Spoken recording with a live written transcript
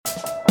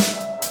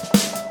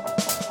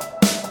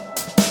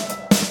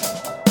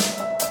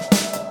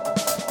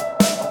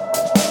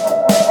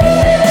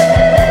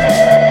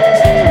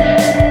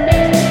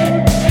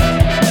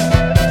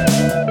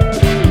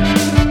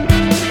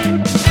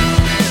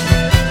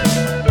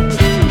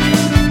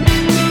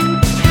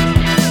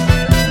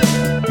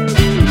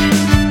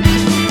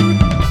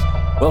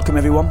Welcome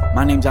everyone,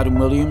 my name's Adam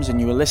Williams and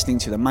you are listening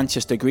to the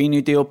Manchester Green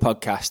New Deal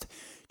podcast.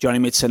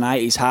 Joining me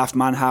tonight is half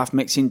man, half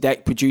mixing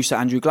deck producer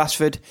Andrew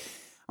Glassford.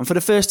 And for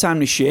the first time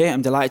this year,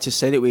 I'm delighted to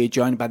say that we are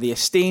joined by the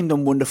esteemed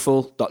and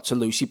wonderful Dr.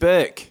 Lucy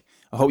Burke.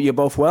 I hope you're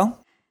both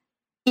well.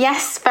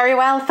 Yes, very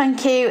well,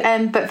 thank you,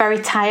 but very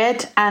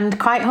tired and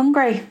quite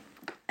hungry.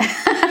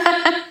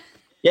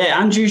 Yeah,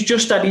 Andrew's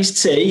just had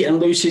his tea and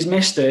Lucy's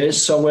missed hers,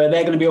 so they're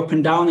going to be up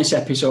and down this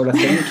episode, I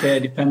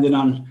think, depending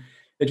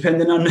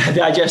on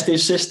digestive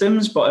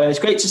systems. But it's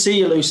great to see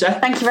you, Lucy.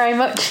 Thank you very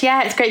much.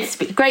 Yeah, it's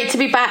great to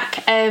be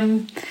back.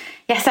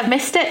 Yes, I've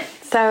missed it,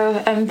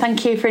 so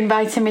thank you for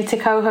inviting me to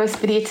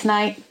co-host with you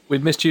tonight.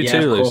 We've missed you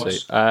too,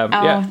 Lucy.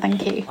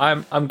 Thank you.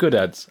 I'm good,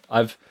 Eds.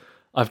 I've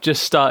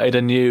just started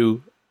a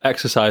new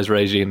exercise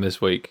regime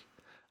this week,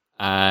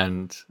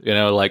 and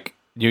like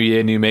new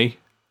year, new me,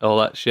 all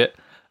that shit.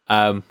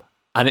 And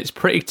it's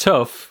pretty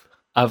tough.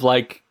 I've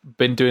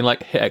been doing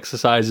HIIT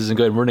exercises and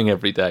going running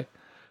every day.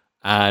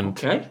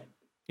 And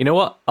You know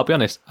what? I'll be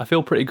honest, I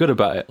feel pretty good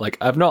about it.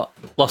 I've not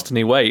lost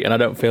any weight and I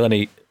don't feel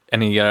any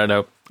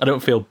I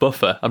don't feel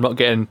buffer. I'm not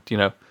getting,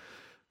 the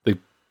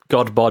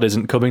God bod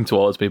isn't coming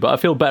towards me, but I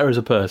feel better as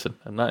a person.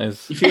 And that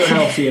is... You feel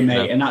healthier,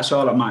 mate, and that's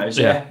all that matters,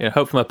 yeah?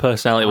 Hopefully my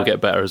personality will get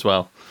better as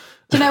well.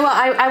 Do you know what?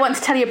 I want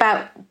to tell you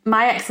about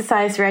my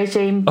exercise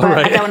regime, but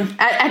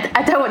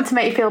I don't want to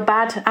make you feel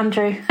bad,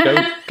 Andrew.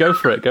 Go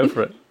for it.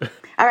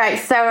 All right,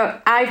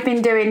 so I've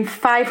been doing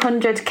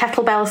 500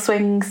 kettlebell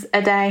swings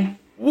a day.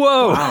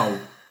 Whoa! Wow.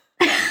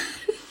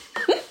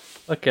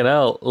 Fucking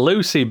hell.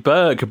 Lucy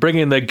Burke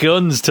bringing the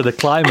guns to the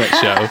climate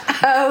show.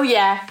 Oh,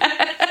 yeah.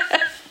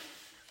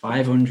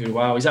 500,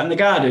 wow. Is that in the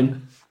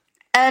garden?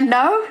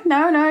 No,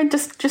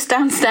 just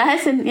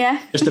downstairs, and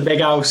Just a big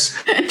house.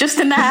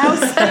 Just in the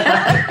house.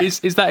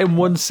 Is that in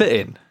one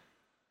sitting?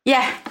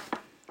 Yeah.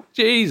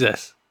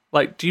 Jesus.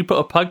 Do you put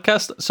a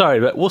podcast? Sorry,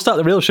 but we'll start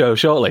the real show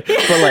shortly.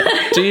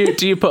 But do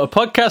you put a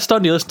podcast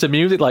on? Do you listen to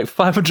music?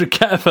 500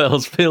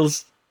 kettlebells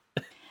feels.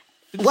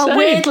 Insane. Well,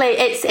 weirdly,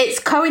 it's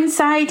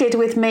coincided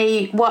with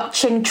me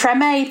watching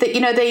Treme,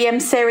 the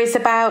series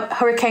about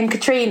Hurricane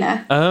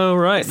Katrina. Oh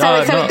right,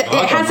 so it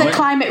has a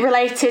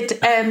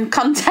climate-related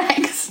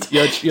context.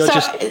 You're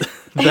just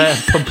there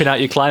pumping out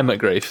your climate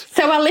grief.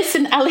 So I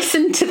listen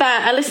to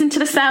that. I listen to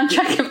the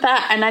soundtrack of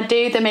that, and I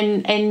do them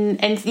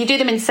in you do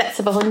them in sets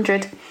of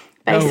 100,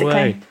 basically. No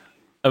way.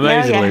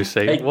 Amazing, yeah.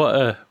 Lucy. Hey.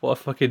 What a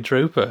fucking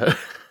trooper.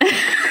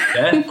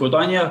 Yeah, good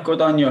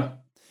on you.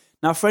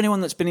 Now, for anyone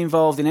that's been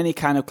involved in any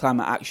kind of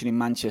climate action in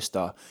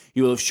Manchester,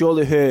 you will have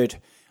surely heard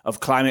of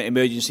Climate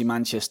Emergency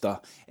Manchester,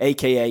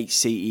 aka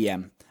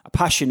CEM, a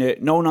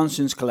passionate,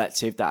 no-nonsense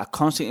collective that are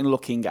constantly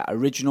looking at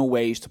original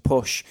ways to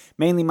push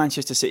mainly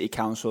Manchester City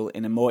Council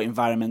in a more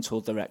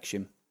environmental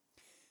direction.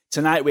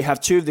 Tonight we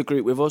have two of the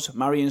group with us,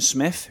 Marion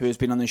Smith, who has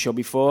been on the show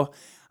before,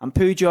 and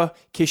Pooja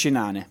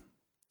Kishanani.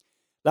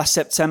 Last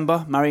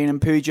September, Marion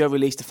and Pooja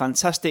released a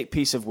fantastic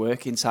piece of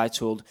work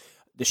entitled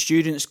The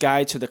Student's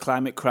Guide to the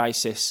Climate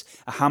Crisis,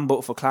 a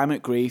handbook for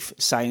climate grief,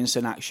 science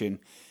and action.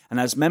 And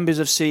as members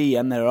of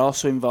CEM, they're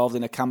also involved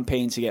in a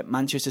campaign to get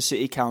Manchester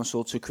City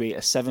Council to create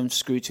a 7th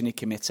scrutiny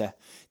committee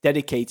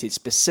dedicated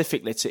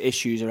specifically to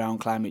issues around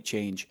climate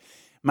change.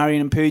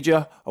 Marion and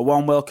Pooja, a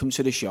warm welcome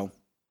to the show.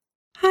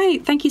 Hi,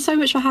 thank you so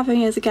much for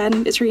having us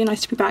again. It's really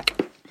nice to be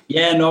back.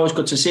 Yeah, no, it's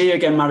good to see you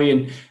again,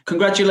 Marion.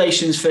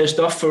 Congratulations, first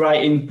off, for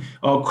writing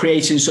or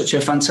creating such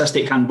a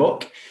fantastic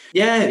handbook.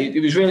 Yeah,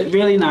 it was really,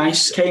 really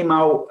nice. Came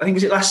out, I think,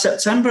 was it last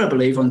September, I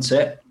believe, wasn't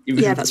it?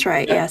 Yeah, that's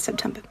right. Yeah,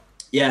 September.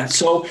 Yeah,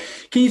 so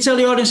can you tell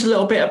the audience a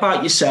little bit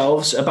about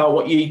yourselves, about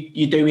what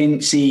you do in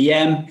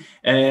CEM,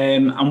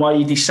 and why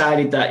you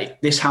decided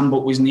that this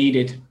handbook was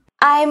needed?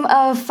 I'm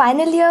a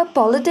final year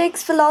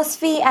politics,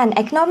 philosophy and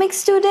economics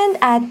student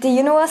at the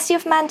University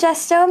of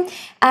Manchester.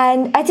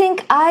 And I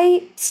think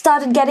I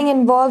started getting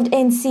involved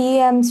in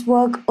CEM's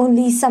work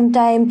only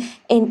sometime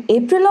in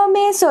April or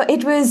May. So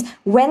it was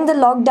when the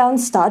lockdown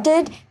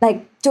started,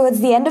 towards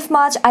the end of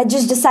March, I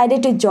just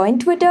decided to join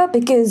Twitter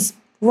because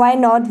why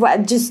not?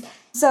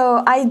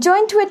 So I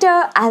joined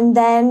Twitter and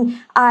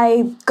then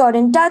I got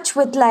in touch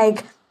with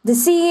the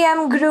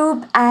CEM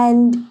group,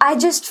 and I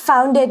just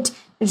found it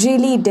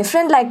really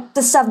different,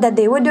 the stuff that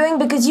they were doing,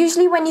 because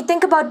usually when you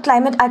think about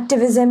climate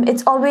activism,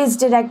 it's always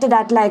directed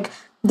at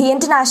the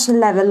international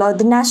level or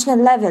the national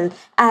level,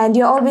 and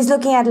you're always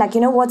looking at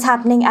what's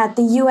happening at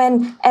the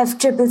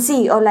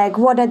UNFCCC or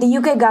what are the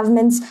UK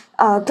government's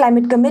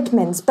climate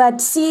commitments. But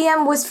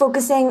CEM was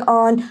focusing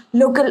on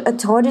local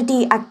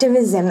authority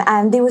activism,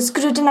 and they were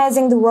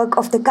scrutinizing the work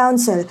of the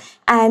council.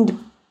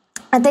 And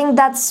I think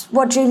that's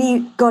what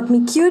really got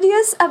me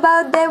curious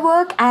about their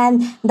work,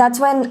 and that's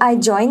when I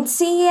joined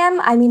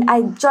CEM. I mean,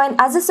 I joined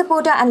as a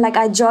supporter, and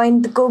I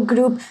joined the core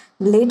group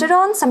later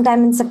on,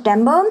 sometime in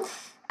September.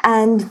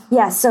 And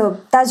yeah, so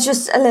that's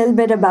just a little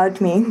bit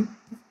about me.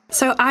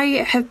 So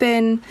I have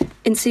been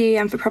in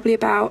CEM for probably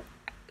about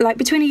like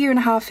between a year and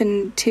a half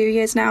and 2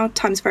 years now.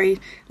 Time's very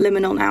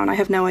liminal now, and I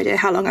have no idea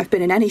how long I've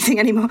been in anything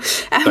anymore.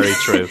 Very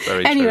true.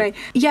 Anyway,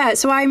 yeah,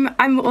 so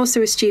I'm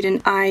also a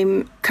student.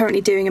 I'm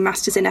currently doing a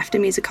master's in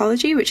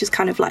ethnomusicology, which is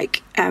kind of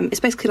like, it's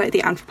basically like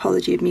the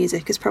anthropology of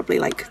music is probably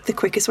like the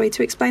quickest way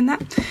to explain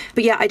that.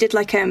 But yeah, I did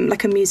like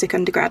a music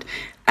undergrad.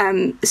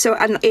 So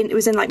it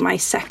was in like my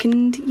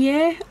second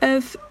year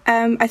of,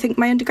 I think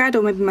my undergrad,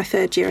 or maybe my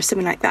third year or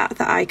something like that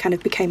I kind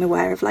of became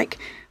aware of like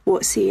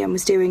what CEM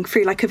was doing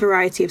through like a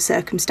variety of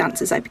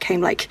circumstances. I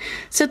became like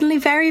suddenly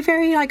very,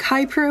 very like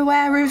hyper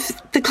aware of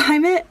the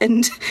climate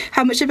and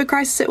how much of a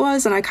crisis it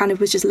was. And I kind of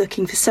was just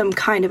looking for some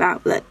kind of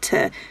outlet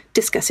to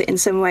discuss it in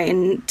some way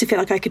and to feel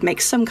like I could make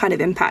some kind of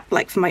impact,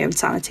 like for my own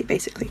sanity,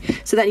 basically.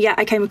 So then, yeah,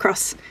 I came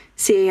across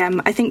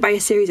CEM, I think by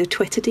a series of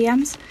Twitter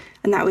DMs.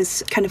 And that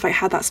was kind of like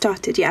how that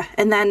started, yeah.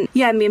 And then,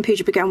 yeah, me and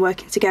Pooja began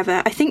working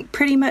together. I think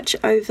pretty much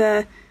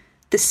over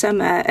the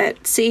summer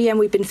at CEM,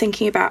 we've been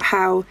thinking about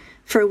how,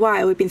 for a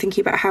while, we've been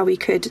thinking about how we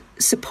could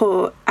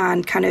support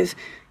and kind of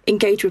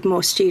engage with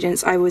more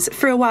students. I was,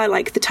 for a while,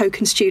 like the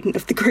token student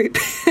of the group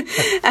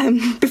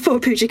before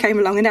Pooja came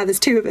along, and now there's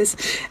two of us.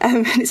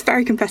 And it's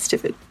very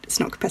competitive. It's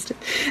not competitive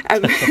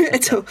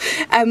at all.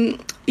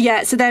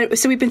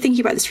 So we've been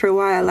thinking about this for a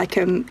while. Like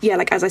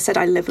as I said,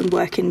 I live and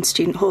work in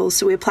student halls,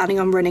 so we're planning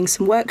on running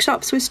some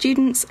workshops with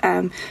students.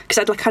 Because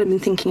I'd like kind of been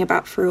thinking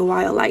about for a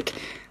while, like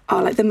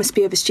there must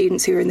be other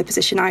students who are in the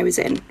position I was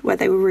in, where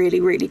they were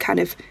really, really kind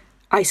of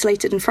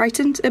isolated and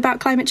frightened about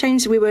climate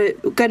change. We were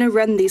going to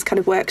run these kind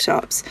of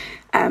workshops,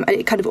 and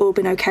it kind of all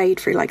been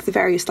okayed through like the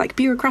various like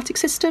bureaucratic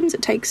systems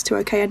it takes to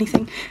okay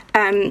anything.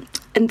 And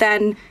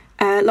then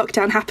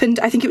lockdown happened.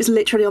 I think it was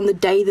literally on the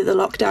day that the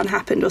lockdown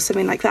happened or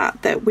something like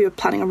that we were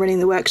planning on running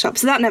the workshop.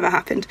 So that never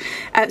happened.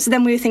 So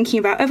then we were thinking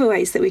about other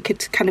ways that we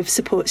could kind of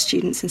support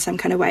students in some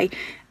kind of way.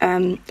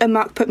 And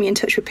Mark put me in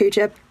touch with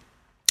Pooja,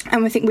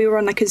 and I think we were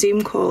on like a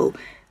Zoom call.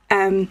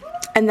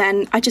 And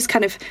then I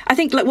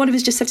think like one of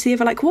us just said to the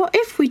other, like, what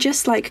if we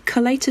just like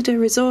collated a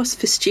resource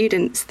for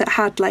students that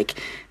had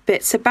like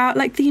bits about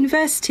like the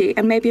university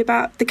and maybe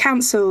about the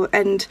council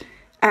and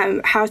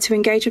how to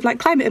engage with like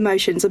climate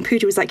emotions? And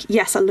Pooja was like,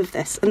 yes, I love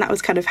this. And that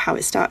was kind of how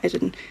it started,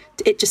 and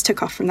it just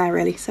took off from there,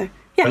 really. So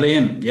yeah.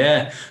 Brilliant.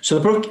 Yeah. So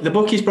the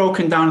book is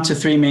broken down into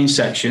three main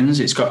sections.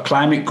 It's got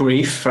climate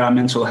grief for our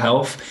mental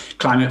health,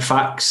 climate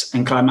facts,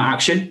 and climate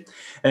action.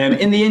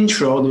 In the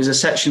intro, there was a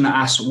section that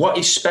asks, what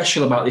is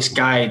special about this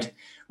guide?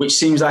 Which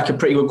seems like a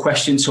pretty good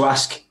question to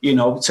ask,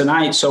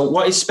 tonight. So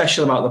what is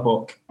special about the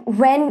book?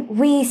 When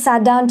we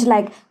sat down to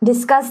like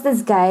discuss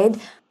this guide,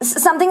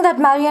 something that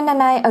Marion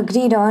and I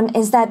agreed on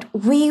is that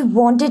we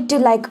wanted to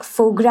like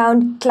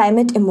foreground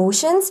climate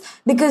emotions,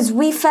 because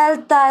we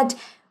felt that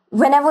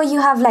whenever you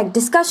have like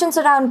discussions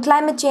around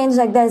climate change,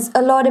 like there's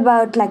a lot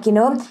about like,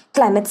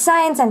 climate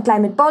science and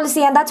climate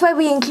policy. And that's why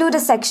we include a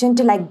section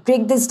to like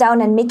break this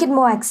down and make it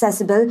more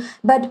accessible.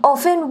 But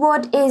often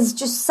what is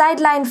just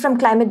sidelined from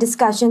climate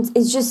discussions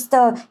is just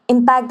the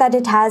impact that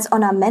it has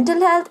on our mental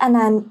health and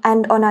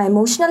on our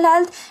emotional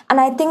health. And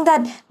I think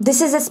that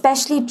this is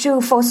especially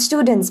true for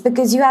students,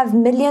 because you have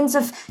millions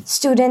of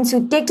students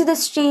who take to the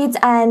streets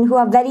and who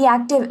are very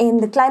active in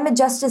the climate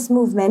justice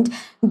movement.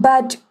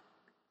 But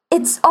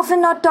it's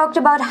often not talked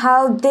about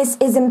how this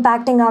is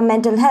impacting our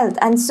mental health.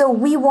 And so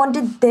we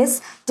wanted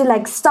this to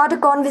like start a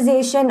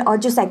conversation or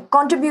just like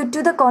contribute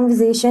to the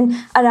conversation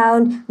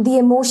around the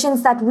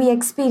emotions that we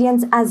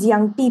experience as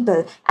young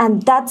people.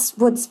 And that's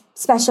what's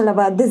special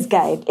about this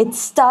guide. It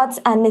starts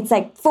and it's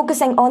like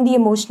focusing on the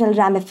emotional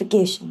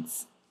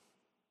ramifications.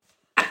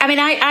 I mean,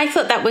 I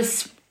thought that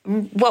was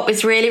what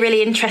was really,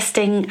 really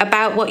interesting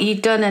about what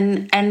you'd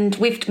done. And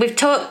we've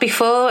talked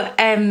before,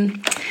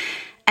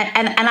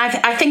 And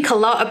I think a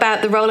lot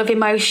about the role of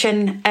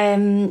emotion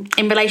in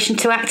relation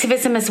to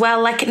activism as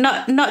well, like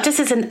not just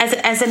as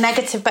a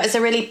negative, but as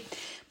a really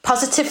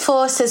positive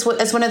force,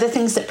 as one of the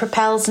things that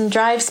propels and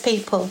drives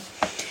people.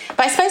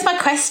 But I suppose my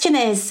question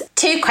is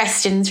two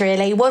questions,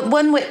 really.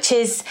 One which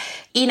is,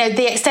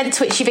 the extent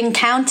to which you've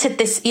encountered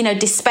this,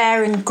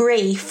 despair and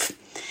grief,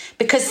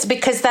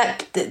 because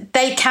that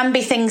they can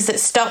be things that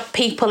stop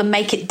people and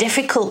make it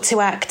difficult to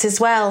act as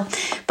well.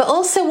 But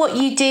also what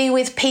you do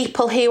with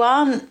people who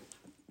aren't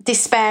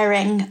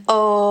despairing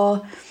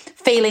or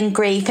feeling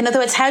grief. In other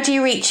words, how do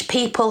you reach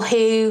people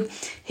who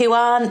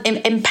aren't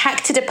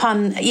impacted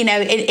upon,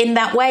 in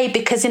that way?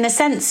 Because in a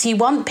sense, you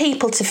want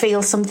people to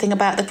feel something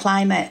about the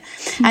climate.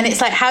 Mm-hmm. And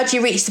it's like, how do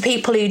you reach the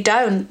people who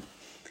don't?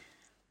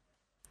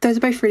 Those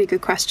are both really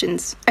good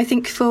questions. I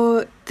think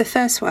for the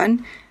first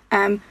one,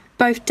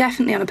 both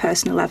definitely on a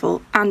personal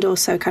level and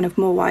also kind of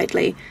more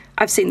widely,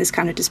 I've seen this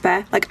kind of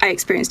despair. Like I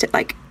experienced it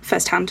like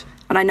firsthand,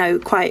 and I know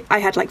I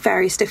had like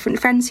various different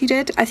friends who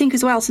did. I think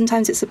as well,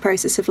 sometimes it's a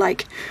process of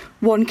like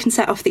one can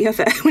set off the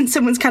other. When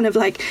someone's kind of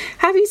like,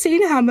 have you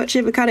seen how much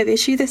of a kind of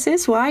issue this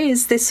is? Why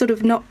is this sort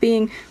of not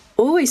being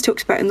always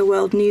talked about in the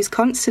world news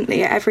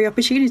constantly at every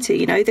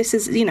opportunity? This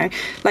is,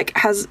 like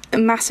has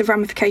massive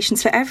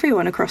ramifications for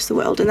everyone across the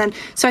world. And then,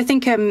 so I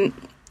think,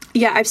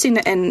 I've seen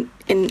it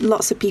in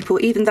lots of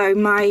people, even though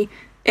my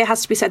it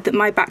has to be said that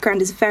my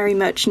background is very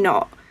much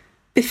not,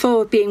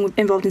 before being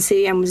involved in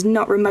CEM, was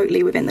not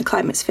remotely within the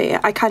climate sphere.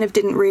 I kind of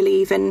didn't really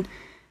even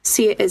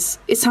see it as,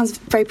 it sounds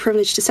very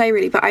privileged to say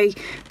really, but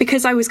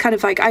because I was kind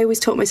of like, I always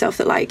taught myself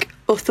that like,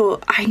 or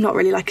thought I'm not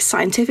really like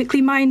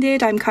scientifically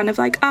minded, I'm kind of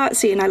like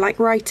artsy and I like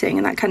writing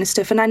and that kind of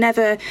stuff. And I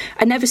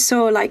never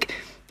saw like,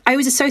 I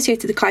always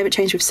associated the climate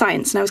change with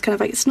science, and I was kind of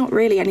like, it's not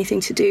really anything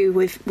to do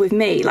with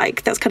me.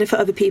 Like, that's kind of for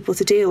other people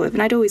to deal with.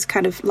 And I'd always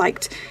kind of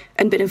liked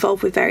and been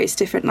involved with various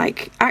different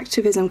like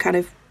activism kind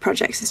of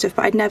projects and stuff,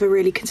 but I'd never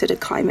really considered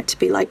climate to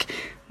be like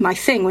my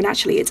thing, when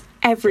actually it's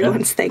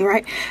everyone's thing,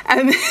 right?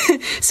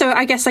 So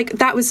I guess like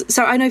that was,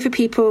 so I know for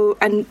people,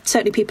 and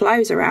certainly people I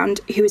was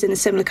around who was in a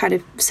similar kind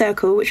of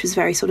circle, which was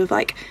very sort of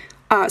like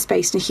arts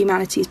based and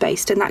humanities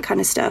based and that kind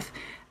of stuff.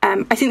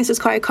 I think this is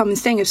quite a common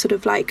thing of sort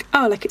of like,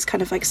 oh, like it's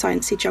kind of like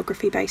sciencey,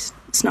 geography based.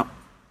 It's not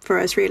for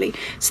us really.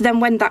 So then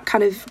when that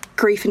kind of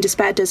grief and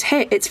despair does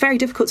hit, it's very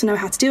difficult to know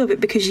how to deal with it,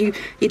 because you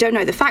don't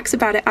know the facts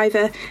about it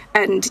either,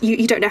 and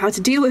you don't know how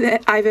to deal with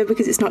it either,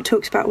 because it's not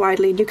talked about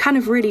widely, and you're kind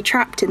of really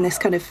trapped in this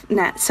kind of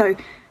net. So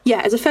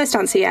yeah, as a first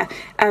answer, yeah,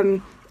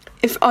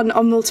 if on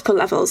multiple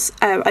levels,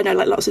 I know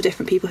like lots of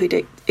different people who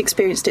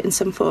experienced it in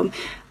some form.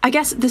 I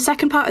guess the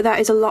second part of that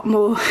is a lot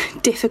more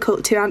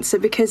difficult to answer,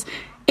 because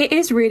it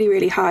is really,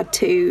 really hard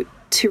to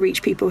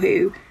reach people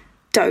who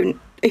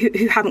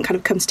haven't kind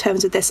of come to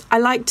terms with this. I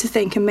like to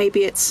think, and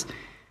maybe it's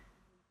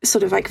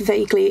sort of like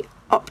vaguely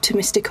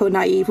optimistic or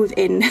naive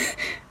within,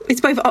 it's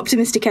both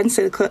optimistic and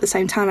cynical at the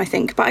same time, I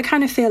think, but I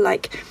kind of feel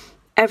like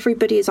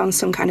everybody is on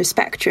some kind of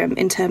spectrum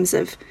in terms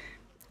of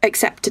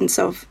acceptance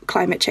of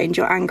climate change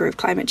or anger of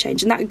climate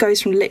change, and that goes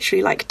from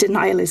literally like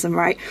denialism,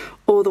 right,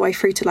 all the way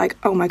through to like,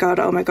 oh my god,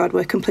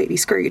 we're completely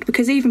screwed.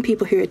 Because even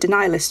people who are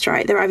denialists,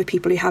 right, they're either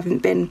people who haven't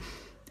been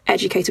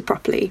educated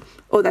properly,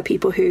 or they're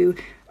people who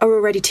are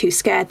already too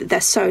scared that they're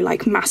so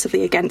like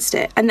massively against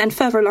it. And then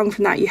further along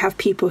from that, you have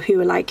people who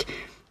are like,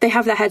 they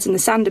have their heads in the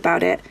sand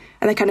about it,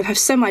 and they kind of have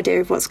some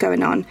idea of what's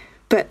going on,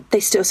 but they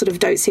still sort of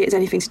don't see it as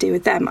anything to do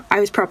with them. I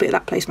was probably at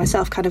that place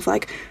myself, kind of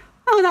like,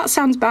 oh, that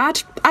sounds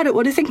bad, I don't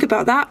want to think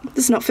about that,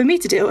 that's not for me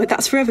to deal with,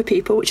 that's for other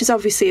people, which is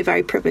obviously a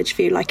very privileged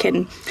view, like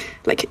in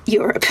like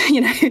Europe,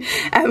 you know,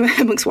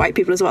 amongst white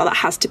people as well. That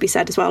has to be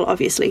said as well,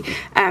 obviously.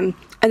 And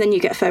then you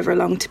get further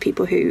along to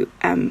people who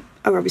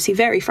are obviously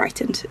very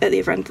frightened at the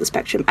other end of the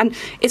spectrum. And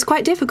it's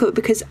quite difficult,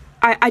 because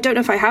I don't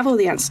know if I have all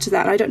the answers to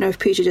that. I don't know if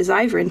Pooja does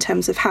either, in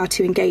terms of how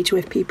to engage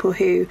with people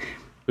who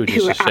are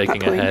just at shaking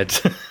that point. her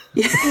head.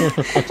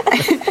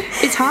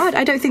 It's hard.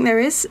 I don't think there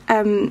is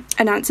an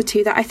answer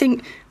to that. I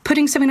think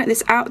putting something like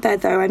this out there,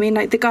 though, I mean,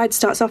 like the guide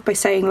starts off by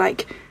saying,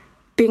 like,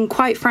 being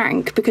quite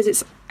frank, because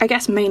it's, I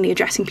guess, mainly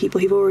addressing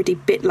people who've already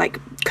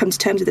come to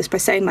terms with this, by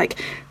saying,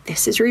 like,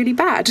 this is really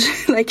bad.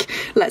 Like,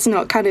 let's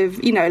not kind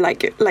of, you know, like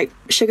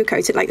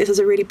sugarcoat it. Like, this is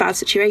a really bad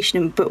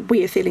situation, but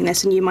we are feeling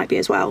this, and you might be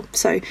as well.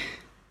 So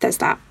there's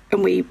that,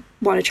 and we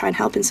want to try and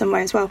help in some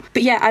way as well.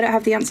 But yeah, I don't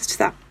have the answers to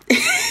that.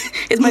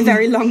 It's my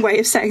very long way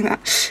of saying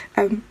that.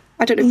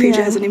 I don't know if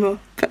Pooja has any more.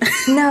 But.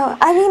 No,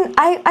 I mean,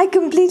 I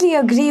completely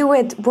agree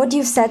with what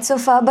you've said so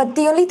far, but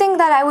the only thing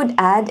that I would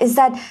add is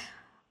that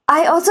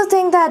I also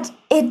think that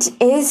it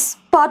is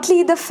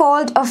partly the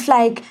fault of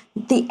like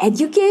the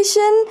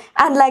education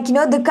and like, you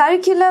know, the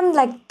curriculum,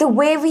 like the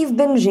way we've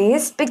been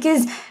raised,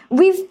 because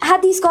we've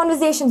had these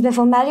conversations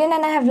before. Marion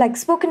and I have like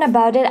spoken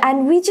about it,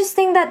 and we just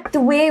think that the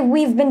way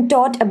we've been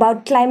taught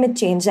about climate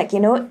change, like, you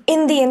know,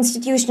 in the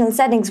institutional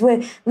settings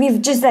where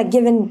we've just like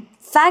given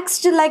facts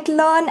to like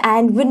learn,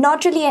 and we're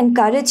not really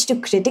encouraged to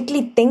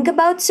critically think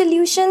about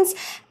solutions.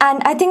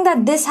 And I think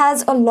that this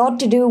has a lot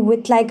to do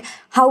with like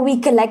how we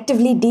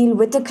collectively deal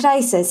with the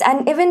crisis.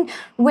 And even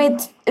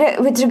with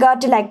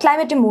regard to like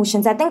climate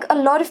emotions, I think a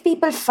lot of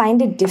people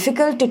find it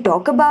difficult to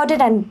talk about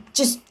it and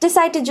just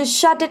decide to just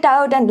shut it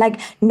out and like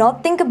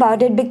not think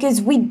about it,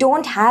 because we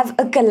don't have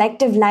a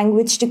collective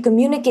language to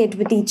communicate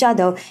with each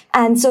other.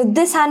 And so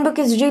this handbook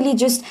is really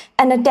just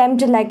an attempt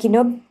to like, you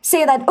know,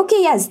 say that,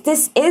 okay, yes,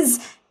 this is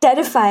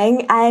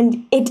terrifying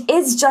and it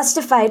is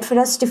justified for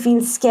us to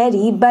feel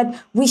scary, but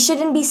we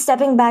shouldn't be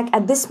stepping back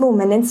at this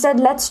moment.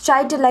 Instead, let's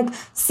try to like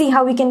see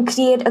how we can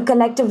create a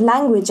collective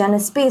language and a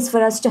space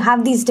for us to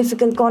have these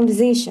difficult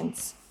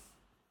conversations.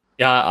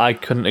 Yeah, I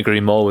couldn't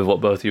agree more with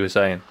what both of you were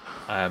saying.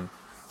 And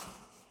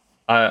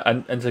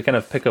to kind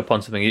of pick up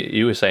on something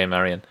you were saying,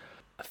 Marion,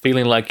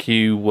 feeling like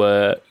you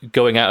were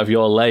going out of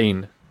your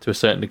lane to a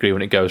certain degree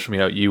when it goes from, you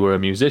know, you were a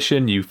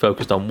musician, you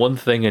focused on one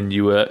thing, and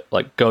you were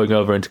like going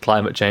over into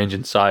climate change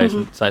and science.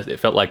 Mm-hmm. And science,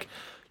 it felt like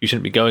you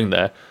shouldn't be going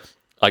there.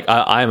 Like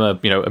I'm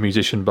a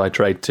musician by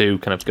trade too,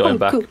 kind of going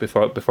back cool.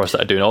 before I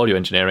started doing audio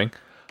engineering,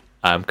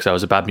 because I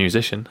was a bad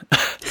musician.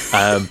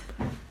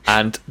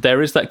 And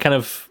there is that kind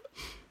of,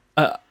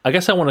 I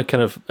guess I want to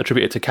kind of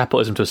attribute it to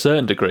capitalism to a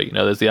certain degree. You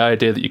know, there's the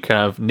idea that you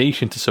kind of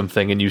niche into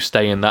something and you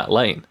stay in that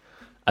lane,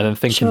 and then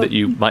thinking that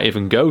you might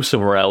even go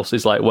somewhere else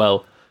is like,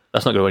 well,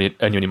 that's not going to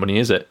earn you any money,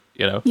 is it?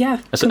 You know,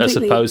 as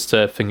opposed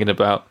to thinking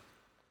about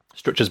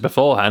structures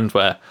beforehand,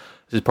 where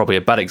this is probably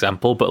a bad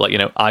example, but like, you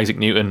know, Isaac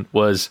Newton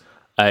was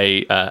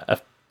a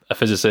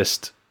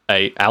physicist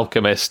a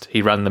alchemist.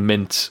 He ran the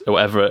mint or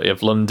whatever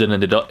of London,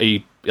 and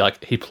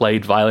he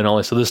played violin, all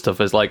this other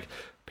stuff. Is like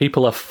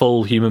people are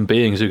full human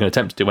beings who can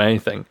attempt to do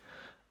anything,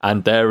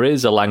 and there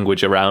is a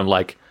language around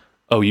like,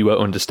 oh, you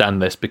won't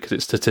understand this because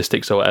it's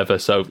statistics or whatever,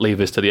 so leave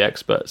this to the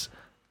experts.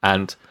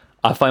 And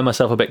I find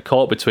myself a bit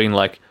caught between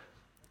like,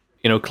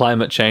 you know,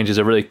 climate change is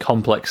a really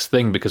complex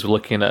thing because we're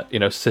looking at, you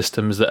know,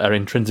 systems that are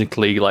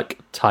intrinsically like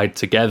tied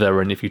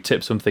together, and if you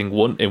tip something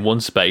in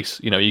one space,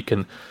 you know, you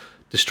can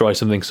destroy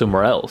something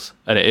somewhere else,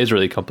 and it is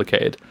really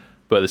complicated.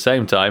 But at the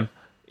same time,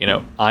 you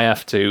know,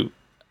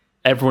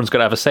 everyone's got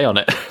to have a say on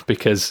it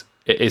because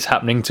it is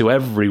happening to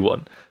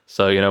everyone.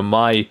 So, you know,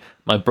 my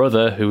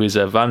brother, who is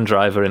a van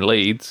driver in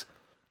Leeds,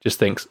 just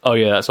thinks, oh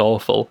yeah, that's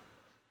awful,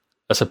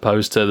 as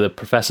opposed to the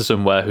professor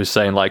somewhere who's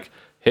saying like,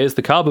 here's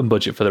the carbon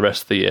budget for the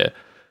rest of the year.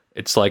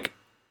 It's like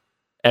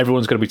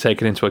everyone's going to be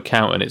taken into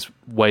account, and it's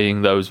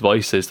weighing those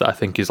voices that I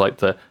think is like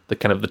the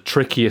kind of the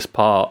trickiest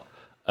part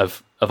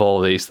of all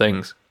these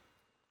things.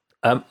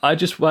 I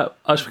just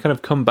kind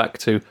of come back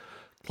to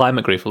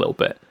climate grief a little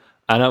bit,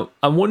 and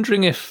I'm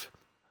wondering if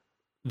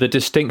the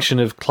distinction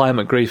of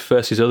climate grief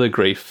versus other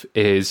grief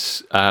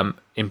is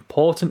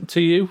important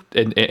to you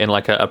in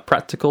like a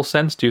practical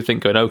sense. Do you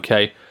think going,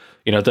 okay,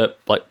 you know, that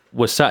like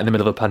we're sat in the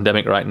middle of a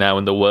pandemic right now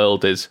and the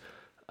world is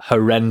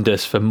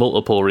horrendous for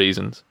multiple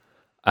reasons.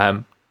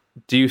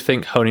 Do you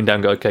think honing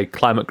down, go, okay,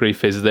 climate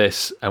grief is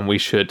this, and we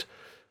should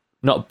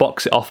not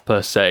box it off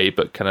per se,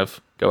 but kind of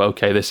go,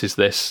 okay, this is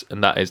this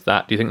and that is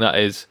that. Do you think that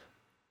is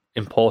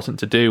important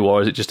to do,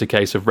 or is it just a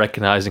case of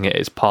recognizing it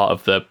as part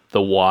of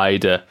the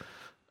wider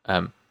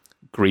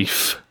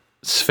grief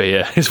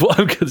sphere is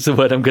the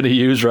word I'm going to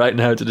use right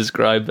now to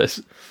describe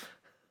this?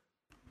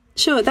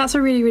 Sure, that's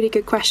a really, really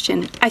good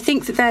question. I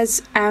think that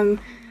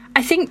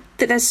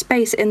there's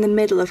space in the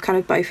middle of kind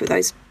of both of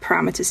those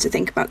parameters to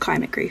think about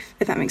climate grief,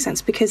 if that makes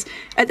sense. Because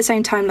at the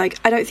same time, like,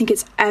 I don't think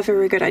it's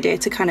ever a good idea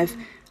to kind of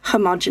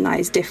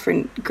homogenize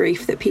different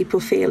grief that people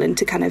feel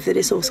into kind of that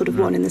it's all sort of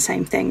one and the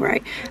same thing,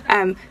 right?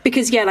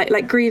 Because yeah,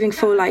 like grieving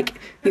for like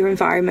your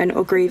environment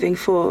or grieving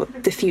for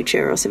the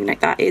future or something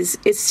like that is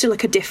still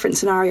like a different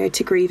scenario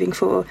to grieving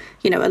for,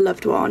 you know, a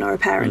loved one or a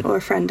parent or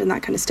a friend and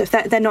that kind of stuff.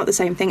 They're not the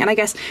same thing, and I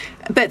guess,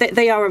 but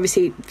they are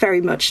obviously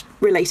very much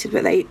related,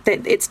 but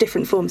it's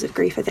different forms of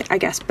grief, I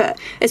guess. But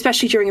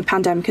especially during a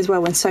pandemic as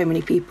well, when so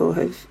many people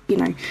have, you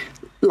know,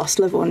 lost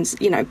loved ones,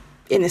 you know,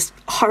 in this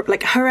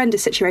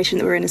horrendous situation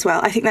that we're in as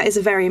well. I think that is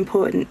a very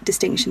important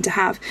distinction to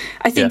have.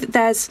 I think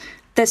that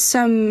there's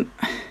some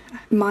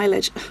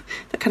mileage.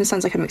 That kind of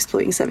sounds like I'm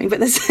exploiting something, but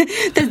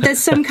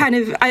there's some kind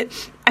of I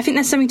think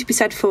there's something to be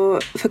said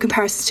for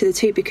comparisons to the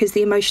two, because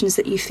the emotions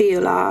that you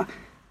feel are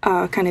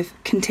kind of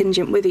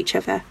contingent with each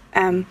other.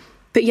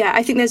 But yeah,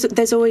 I think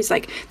there's always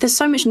like there's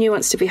so much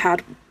nuance to be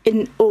had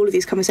in all of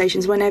these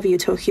conversations whenever you're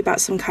talking about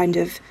some kind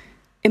of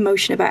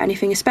emotion about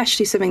anything,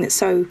 especially something that's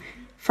so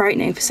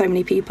frightening for so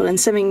many people, and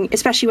something,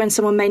 especially when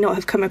someone may not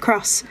have come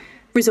across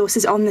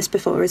resources on this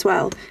before as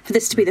well, for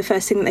this to be the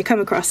first thing that they come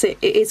across, it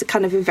is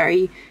kind of a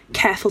very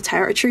careful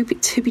territory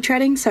to be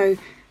treading. So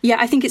yeah,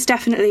 I think it's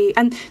definitely,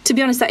 and to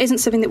be honest, that isn't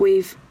something that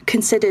we've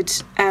considered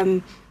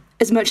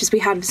as much as we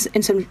have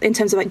in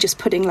terms of like just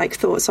putting like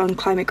thoughts on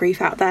climate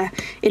grief out there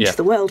into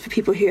the world for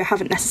people who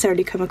haven't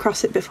necessarily come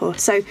across it before.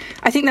 So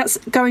I think that's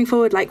going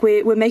forward, like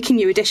we're making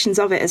new editions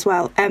of it as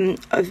well,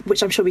 of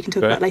which I'm sure we can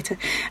talk about later.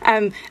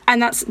 And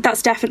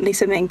that's definitely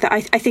something that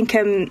I think,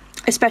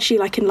 especially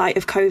like in light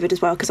of COVID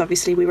as well, because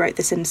obviously we wrote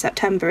this in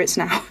September. It's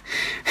now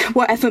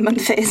whatever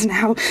month it is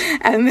now.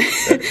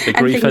 The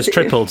grief has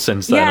tripled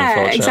since then,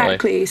 unfortunately.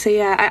 Exactly. So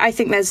yeah, I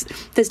think there's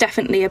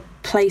definitely a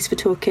place for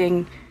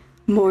talking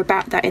more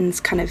about that in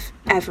kind of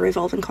ever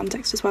evolving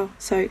context as well.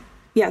 So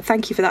yeah,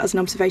 thank you for that as an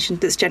observation.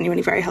 That's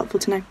genuinely very helpful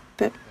to know.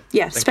 But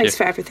yeah, space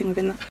for everything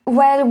within that.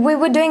 Well, we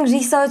were doing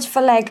research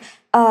for like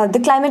the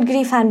Climate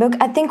Grief Handbook.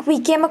 I think we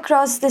came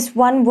across this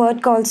one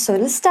word called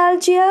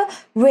solastalgia,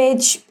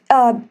 which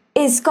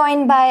is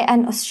coined by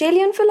an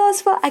Australian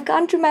philosopher. I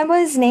can't remember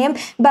his name,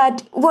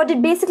 but what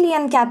it basically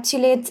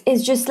encapsulates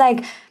is just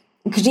like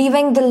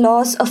grieving the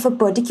loss of a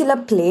particular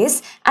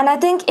place. And I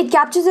think it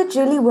captures it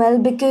really well,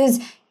 because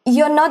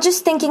you're not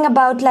just thinking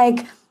about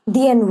like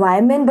the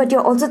environment, but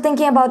you're also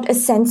thinking about a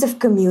sense of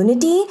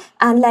community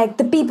and like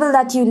the people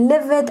that you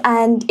live with,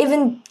 and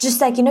even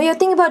just like, you know, you're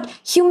thinking about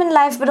human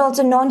life but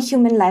also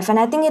non-human life. And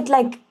I think it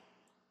like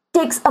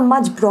takes a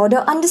much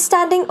broader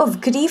understanding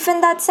of grief in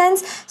that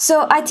sense.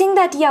 So I think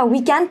that yeah,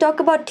 we can talk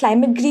about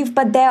climate grief,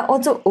 but there are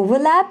also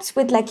overlaps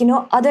with like, you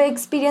know, other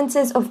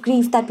experiences of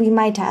grief that we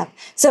might have.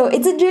 So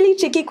it's a really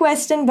tricky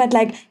question, but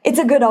like it's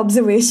a good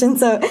observation,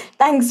 so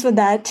thanks for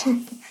that.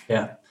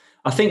 Yeah,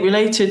 I think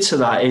related to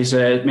that is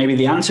maybe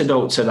the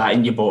antidote to that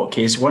in your book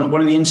is one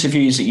of the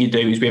interviews that you do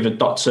is with a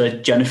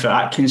Dr. Jennifer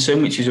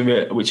Atkinson, which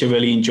I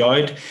really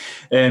enjoyed.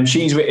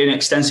 She's written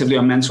extensively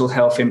on mental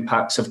health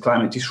impacts of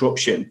climate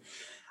disruption.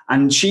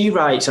 And she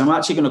writes, and I'm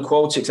actually going to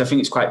quote it because I think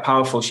it's quite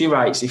powerful. She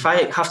writes, if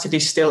I have to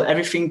distill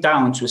everything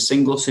down to a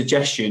single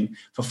suggestion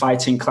for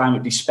fighting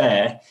climate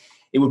despair,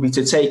 it would be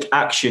to take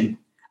action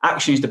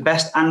action is the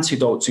best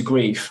antidote to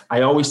grief.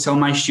 I always tell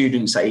my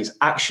students that it's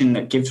action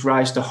that gives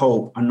rise to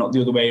hope and not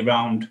the other way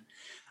around.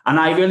 And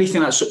I really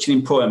think that's such an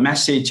important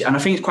message. And I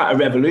think it's quite a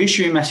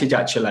revolutionary message,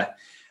 actually.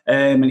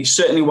 And it's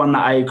certainly one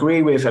that I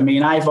agree with. I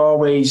mean, I've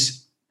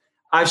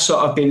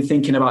sort of been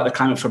thinking about the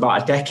climate for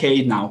about a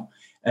decade now.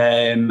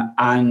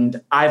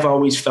 And I've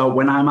always felt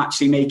when I'm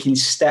actually making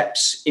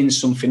steps in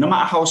something, no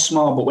matter how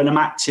small, but when I'm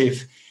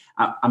active,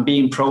 I'm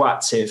being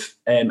proactive,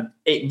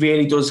 it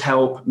really does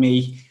help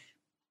me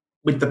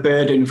with the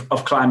burden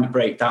of climate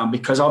breakdown,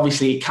 because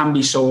obviously it can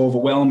be so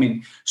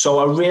overwhelming. So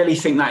I really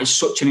think that is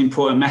such an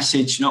important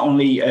message, not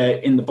only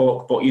in the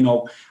book, but, you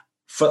know,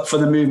 for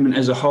the movement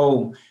as a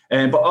whole.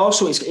 But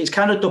also it's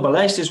kind of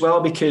double-edged as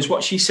well, because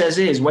what she says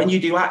is when you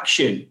do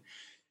action,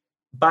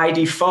 by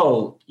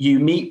default, you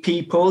meet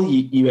people,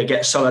 you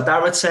get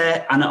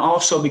solidarity, and it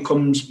also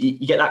becomes,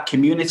 you get that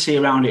community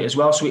around it as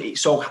well.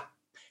 So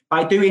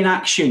by doing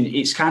action,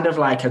 it's kind of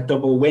like a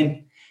double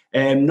win.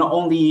 Not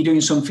only are you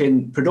doing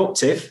something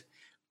productive,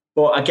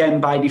 but again,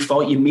 by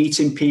default, you're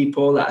meeting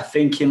people that are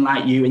thinking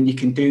like you, and you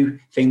can do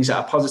things that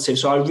are positive.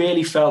 So I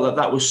really felt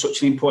that was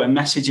such an important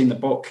message in the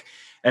book.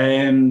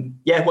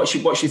 What's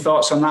your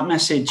thoughts on that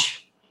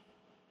message?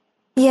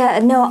 Yeah,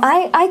 no,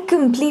 I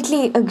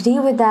completely agree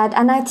with that.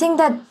 And I think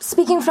that,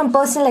 speaking from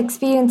personal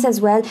experience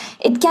as well,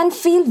 it can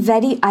feel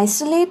very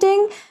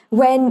isolating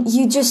when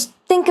you just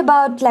think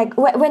about, like,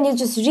 when you're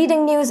just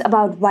reading news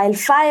about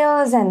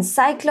wildfires and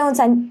cyclones,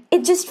 and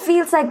it just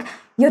feels like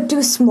you're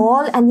too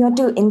small and you're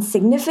too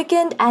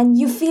insignificant and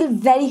you feel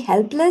very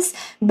helpless.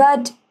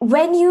 But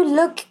when you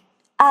look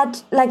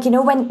at, like, you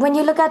know, when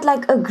you look at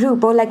like a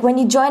group, or like when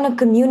you join a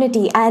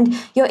community and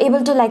you're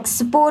able to like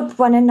support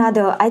one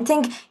another, I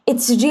think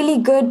it's really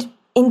good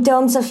in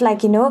terms of,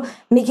 like, you know,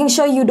 making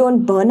sure you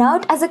don't burn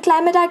out as a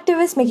climate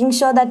activist, making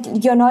sure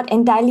that you're not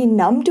entirely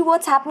numb to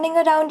what's happening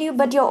around you,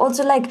 but you're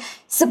also like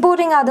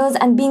supporting others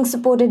and being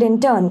supported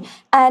in turn.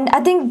 And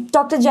I think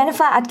Dr.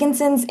 Jennifer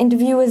Atkinson's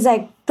interview is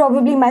like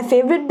probably my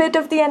favorite bit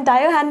of the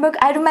entire handbook.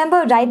 I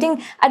remember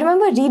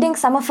reading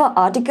some of her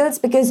articles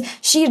because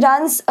she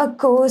runs a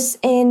course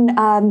in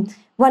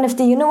one of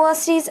the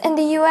universities in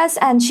the US,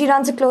 and she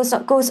runs a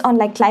course on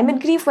like climate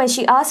grief, where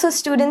she asks her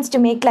students to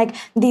make like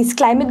these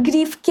climate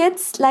grief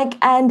kits, like,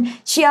 and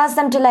she asks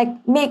them to like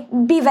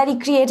be very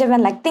creative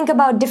and like think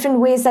about different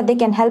ways that they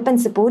can help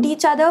and support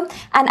each other.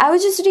 And I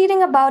was just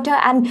reading about her,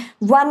 and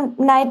one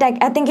night,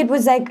 like, I think it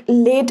was like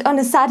late on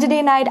a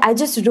Saturday night, I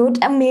just wrote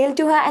a mail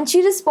to her, and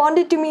she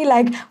responded to me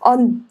like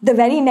on the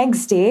very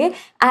next day.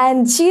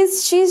 And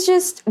she's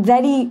just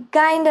very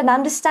kind and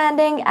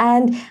understanding,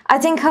 and I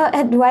think her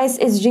advice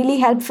is really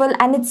helpful,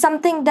 and it's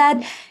something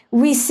that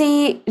we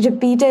see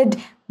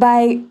repeated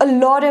by a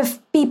lot of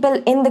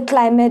people in the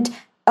climate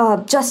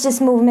justice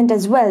movement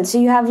as well. So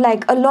you have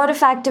like a lot of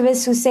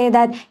activists who say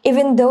that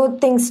even though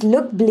things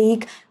look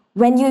bleak,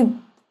 when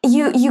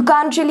you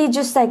can't really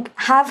just like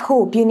have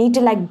hope, you need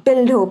to like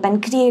build hope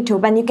and create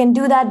hope, and you can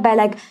do that by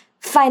like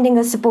finding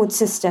a support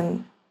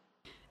system.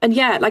 And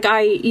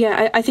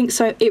I think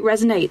so. It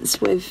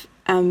resonates with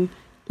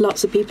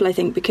lots of people, I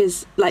think,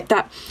 because like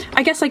that,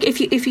 I guess, like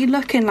if you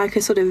look in like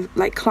a sort of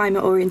like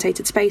climate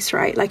orientated space,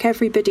 right? Like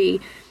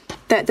everybody,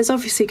 there's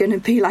obviously going to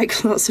be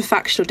like lots of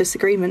factional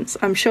disagreements,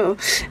 I'm sure,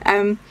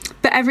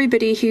 but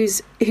everybody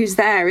who's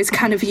there is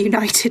kind of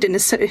united in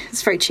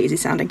it's very cheesy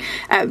sounding,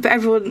 but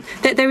everyone,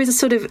 there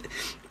is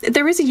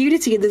a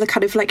unity in the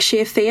kind of like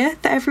sheer fear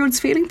that everyone's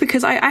feeling,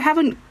 because I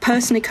haven't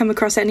personally come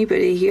across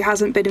anybody who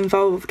hasn't been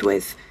involved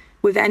with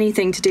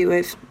anything to do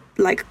with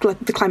like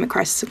the climate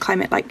crisis and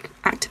climate like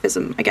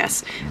activism, I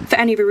guess, for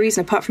any other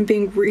reason apart from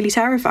being really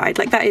terrified.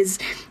 Like that is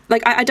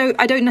like I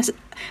don't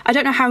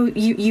know how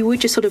you would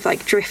just sort of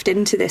like drift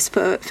into this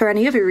for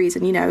any other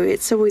reason, you know.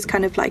 It's always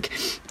kind of like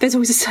there's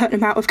always a certain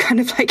amount of kind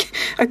of like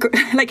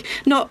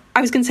not,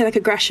 I was going to say like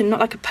aggression,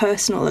 not like a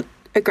personal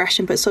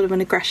aggression, but sort of an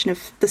aggression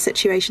of the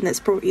situation that's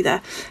brought you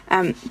there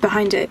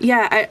behind it.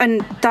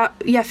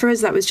 For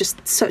us that was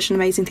just such an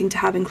amazing thing to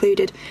have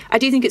included. I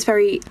do think it's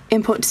very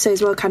important to say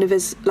as well, kind of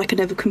as like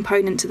another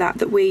component to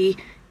that we,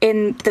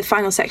 in the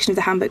final section of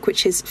the handbook,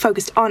 which is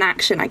focused on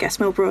action, I guess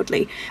more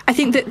broadly, I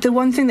think that the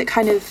one thing that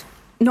kind of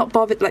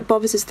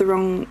bothers is the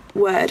wrong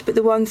word, but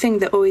the one thing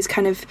that always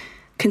kind of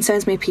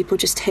concerns me, people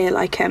just hear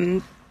like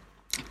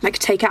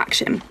take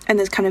action, and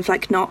there's kind of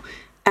like not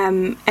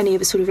any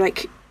of a sort of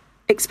like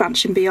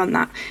expansion beyond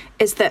that,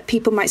 is that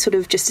people might sort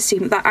of just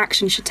assume that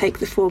action should take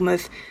the form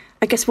of,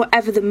 I guess,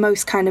 whatever the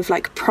most kind of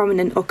like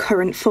prominent or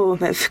current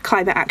form of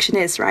climate action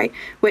is, right?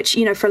 Which,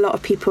 you know, for a lot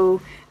of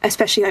people,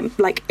 especially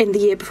like in the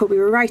year before we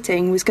were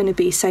writing, was going to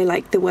be, say,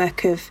 like the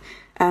work of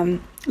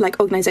like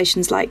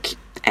organisations like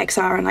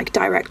XR and like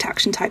direct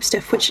action type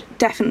stuff, which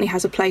definitely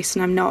has a place,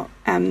 and I'm not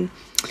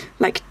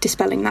like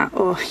dispelling that,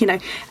 or, you know,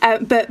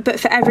 but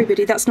for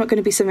everybody that's not going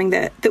to be something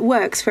that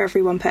works for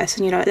every one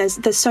person. You know,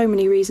 there's so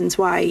many reasons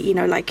why, you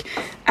know, like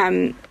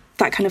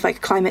that kind of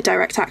like climate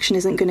direct action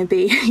isn't going to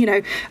be, you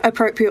know,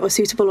 appropriate or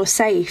suitable or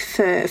safe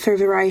for a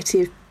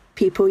variety of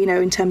people, you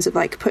know, in terms of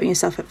like putting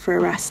yourself up for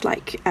arrest,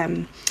 like,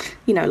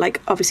 you know,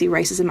 like obviously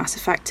race is a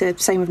massive factor,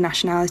 same with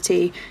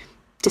nationality,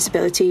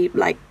 disability,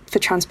 like for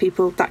trans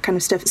people, that kind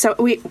of stuff. So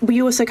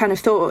we also kind of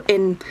thought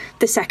in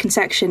the second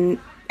section,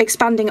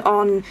 expanding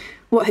on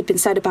what had been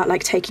said about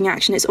like taking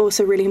action, it's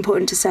also really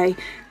important to say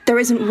there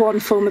isn't one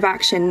form of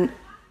action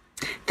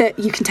that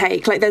you can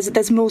take. Like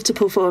there's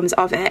multiple forms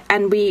of it,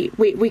 and we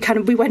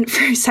went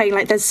through saying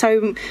like there's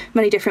so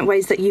many different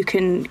ways that you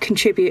can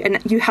contribute, and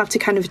you have to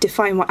kind of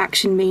define what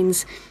action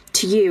means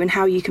to you and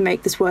how you can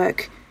make this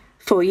work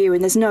for you.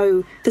 And there's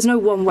no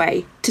one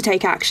way to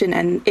take action,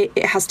 and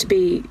it has to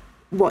be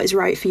what is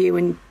right for you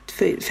and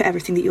for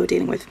everything that you're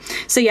dealing with.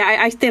 So yeah,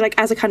 I feel like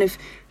as a kind of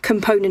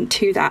component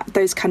to that,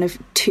 those kind of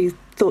two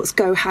thoughts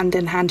go hand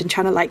in hand and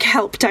trying to like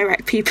help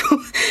direct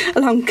people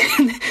along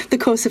the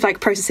course of like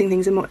processing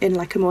things in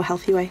like a more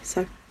healthy way.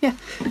 So yeah.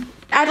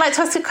 I'd like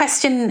to ask a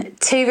question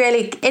too,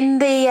 really. In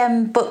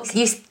the book,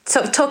 you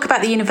sort of talk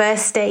about the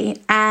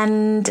university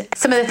and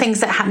some of the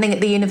things that are happening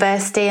at the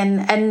university,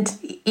 and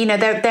you know,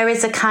 there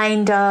is a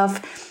kind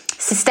of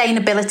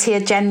sustainability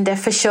agenda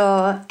for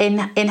sure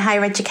in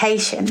higher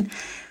education.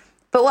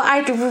 But what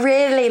I'd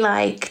really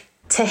like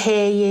to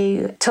hear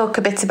you talk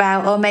a bit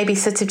about, or maybe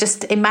sort of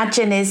just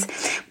imagine, is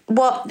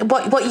what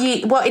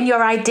in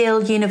your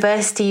ideal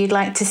university you'd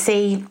like to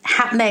see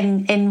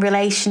happening in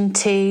relation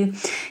to,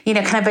 you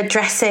know, kind of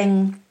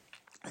addressing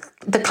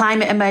the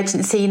climate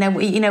emergency. You know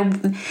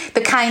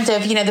the kind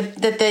of, you know,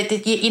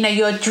 the you know,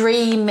 your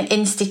dream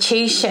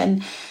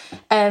institution.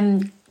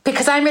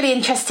 Because I'm really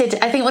interested.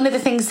 I think one of the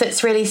things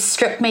that's really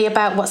struck me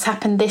about what's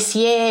happened this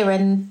year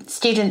and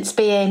students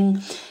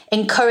being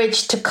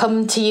encouraged to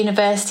come to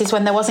universities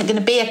when there wasn't going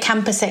to be a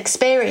campus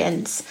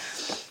experience,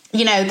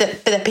 you know,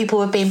 that people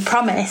were being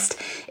promised,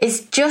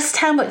 is just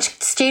how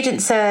much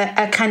students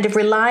are kind of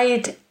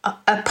relied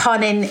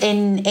upon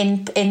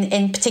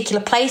in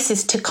particular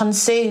places to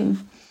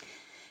consume.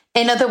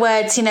 In other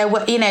words,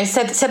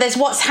 so there's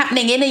what's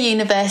happening in a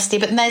university,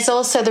 but then there's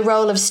also the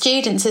role of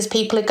students as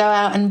people who go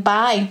out and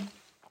buy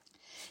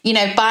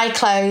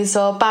clothes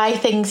or buy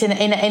things in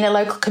a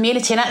local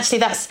community. And actually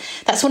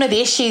that's one of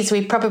the issues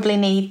we probably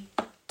need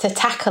to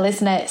tackle,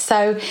 isn't it?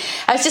 So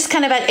I was just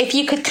kind of, if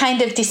you could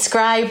kind of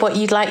describe what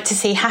you'd like to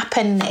see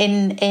happen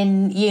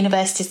in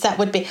universities, that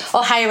would be,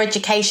 or higher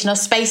education or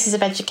spaces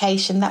of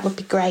education, that would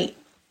be great.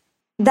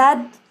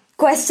 That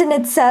question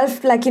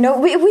itself, like, you know,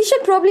 we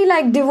should probably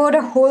like devote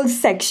a whole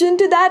section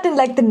to that in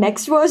like the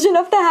next version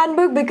of the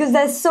handbook, because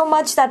there's so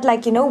much that,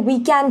 like, you know,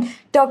 we can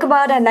talk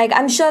about, and like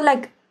I'm sure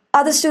like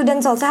other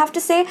students also have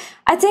to say.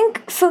 I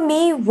think for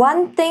me,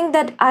 one thing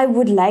that I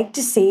would like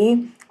to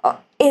see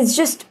is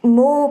just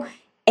more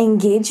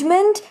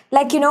engagement,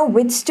 like, you know,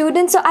 with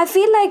students. So I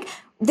feel like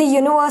the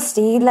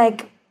university,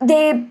 like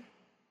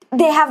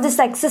they have this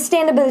like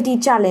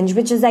sustainability challenge,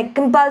 which is like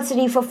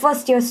compulsory for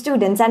first year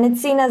students, and it's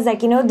seen as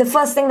like, you know, the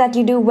first thing that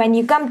you do when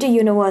you come to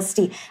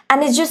university.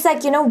 And it's just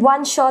like, you know,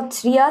 one short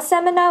 3-year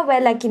seminar where,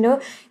 like, you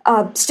know,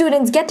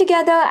 students get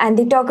together and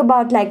they talk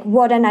about like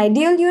what an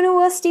ideal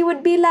university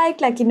would be like,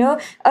 you know,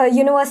 a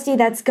university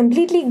that's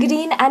completely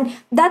green, and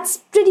that's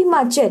pretty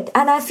much it.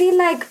 And I feel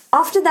like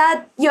after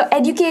that, your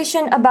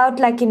education about,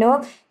 like, you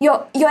know,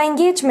 your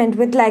engagement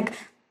with like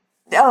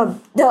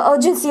the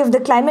urgency of the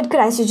climate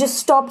crisis just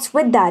stops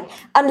with that,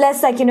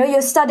 unless, like, you know,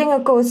 you're studying a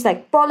course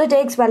like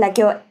politics, where like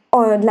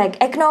or like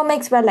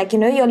economics, where, like, you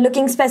know, you're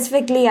looking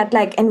specifically at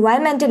like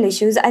environmental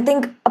issues. I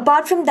think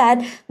apart from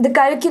that, the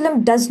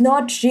curriculum does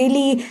not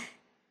really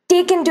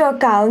take into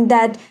account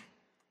that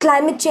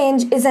climate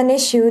change is an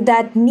issue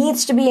that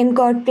needs to be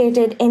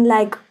incorporated in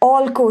like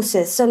all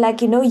courses. So,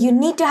 like, you know, you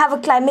need to have a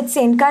climate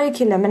sane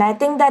curriculum, and I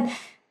think that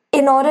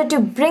in order to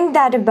bring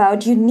that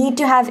about, you need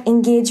to have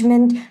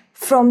engagement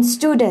from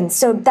students.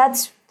 So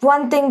that's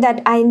one thing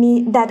that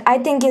I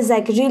think is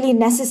like really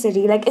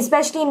necessary, like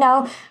especially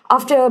now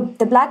after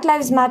the Black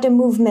Lives Matter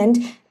movement.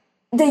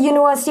 The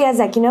university has,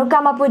 like, you know,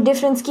 come up with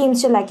different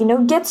schemes to, like, you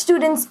know, get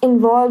students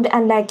involved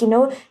and, like, you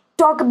know,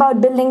 talk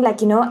about building,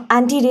 like, you know,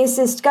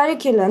 anti-racist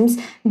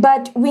curriculums.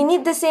 But we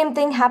need the same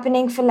thing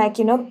happening for, like,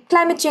 you know,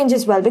 climate change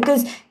as well,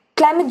 because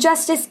climate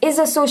justice is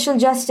a social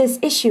justice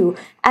issue.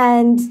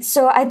 And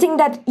so I think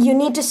that you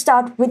need to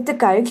start with the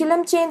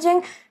curriculum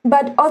changing,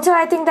 but also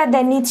I think that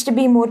there needs to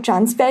be more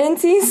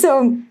transparency.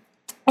 So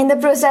in the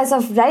process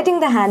of writing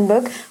the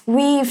handbook,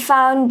 we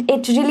found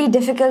it really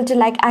difficult to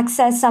like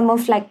access some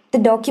of like the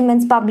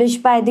documents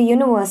published by the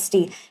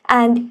university.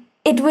 And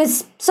it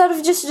was sort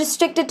of just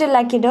restricted to,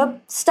 like, you know,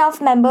 staff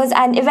members,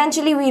 and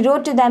eventually we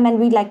wrote to them and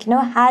we, like, you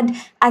know, had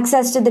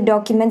access to the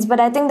documents.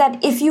 But I think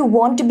that if you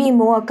want to be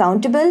more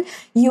accountable,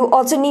 you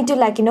also need to,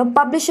 like, you know,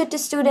 publish it to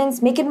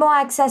students, make it more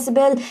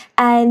accessible,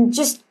 and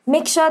just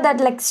make sure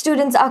that, like,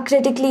 students are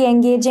critically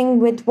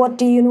engaging with what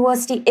the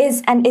university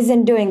is and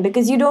isn't doing,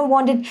 because you don't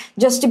want it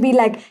just to be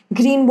like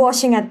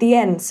greenwashing at the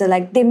end. So,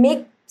 like, they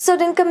make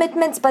certain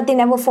commitments, but they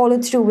never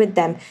followed through with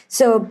them.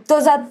 So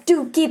those are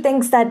two key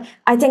things that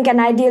I think an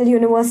ideal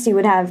university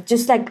would have,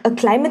 just like a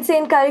climate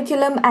sane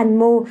curriculum and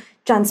more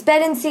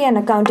transparency and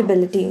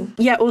accountability.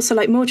 Yeah, also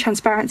like more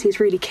transparency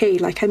is really key.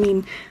 Like, I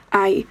mean,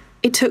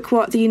 it took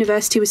what the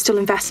university was still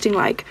investing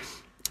like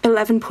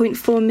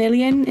 11.4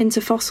 million into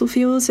fossil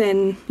fuels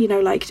in, you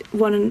know, like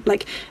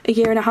a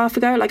year and a half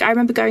ago. Like, I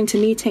remember going to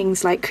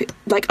meetings, like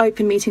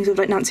open meetings with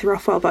like Nancy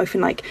Rothwell, both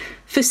in like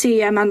for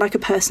CEM and like a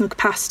personal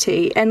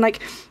capacity, and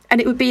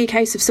it would be a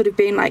case of sort of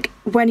being like,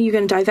 when are you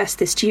going to divest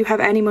this? Do you have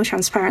any more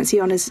transparency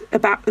on us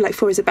about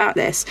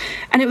this?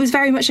 And it was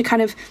very much a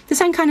kind of the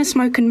same kind of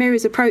smoke and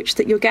mirrors approach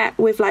that you'll get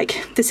with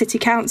like the city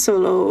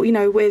council, or, you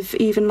know, with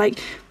even like,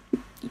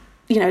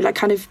 you know, like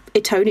kind of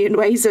Etonian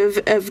ways of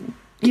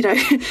you know,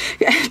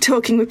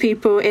 talking with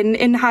people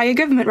in higher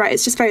government, right?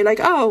 It's just very like,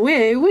 oh,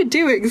 we're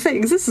doing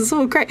things. This is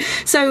all great.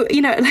 So,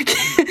 you know, like,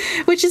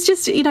 which is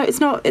just, you know, it's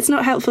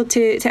not helpful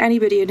to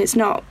anybody, and it's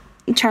not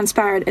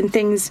transparent. And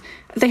things,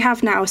 they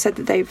have now said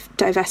that they've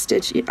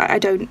divested. I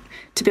don't,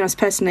 to be honest,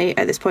 personally,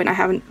 at this point, I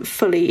haven't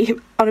fully,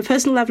 on a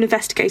personal level,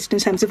 investigated in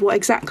terms of what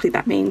exactly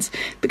that means,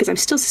 because I'm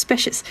still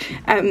suspicious.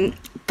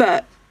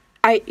 But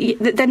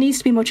there needs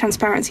to be more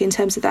transparency in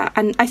terms of that.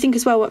 And I think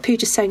as well what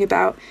Pooja's saying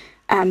about,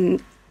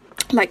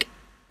 like,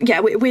 yeah,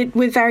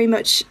 we're very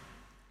much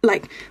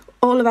like,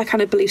 all of our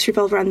kind of beliefs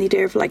revolve around the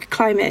idea of like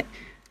climate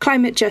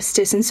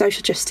justice and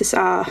social justice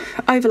are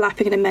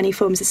overlapping and in many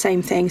forms the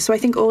same thing. So I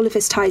think all of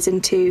this ties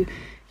into,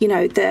 you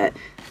know, the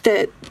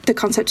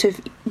concept of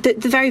the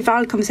very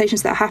valid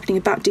conversations that are happening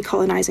about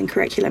decolonising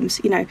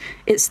curriculums. You know,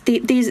 it's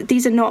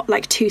these are not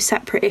like two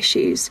separate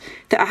issues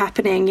that are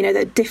happening, you know,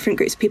 that different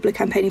groups of people are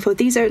campaigning for.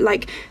 These are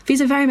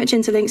very much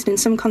interlinked, and in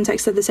some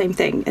contexts they're the same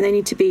thing, and they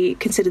need to be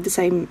considered the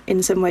same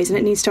in some ways, and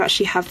it needs to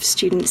actually have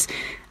students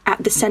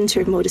at the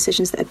centre of more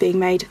decisions that are being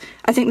made.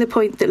 I think the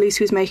point that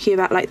Lucy was making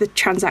about like the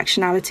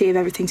transactionality of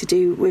everything to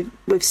do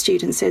with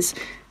students is,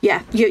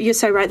 yeah, you're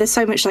so right. There's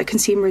so much like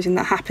consumerism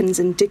that happens,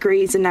 and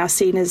degrees are now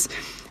seen as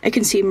a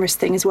consumerist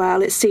thing as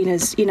well. It's seen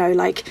as, you know,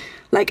 like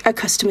a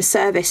customer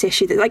service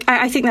issue. That, like,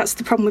 I think that's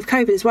the problem with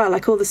COVID as well.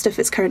 Like all the stuff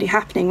that's currently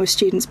happening with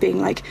students being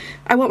like,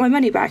 I want my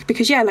money back,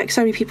 because yeah, like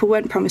so many people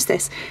weren't promised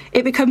this.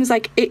 It becomes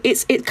like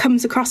it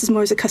comes across as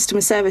more as a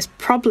customer service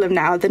problem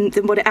now than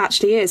what it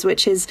actually is,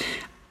 which is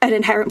an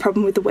inherent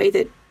problem with the way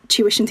that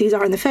tuition fees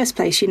are in the first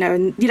place, you know.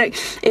 And, you know,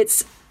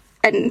 it's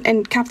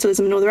and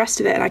capitalism and all the rest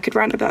of it, and I could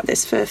rant about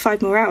this for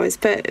 5 more hours,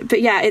 but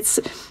yeah,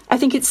 I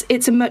think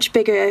it's much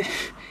bigger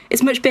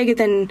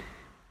than,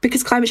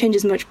 because climate change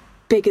is much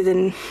bigger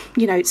than,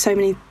 you know, so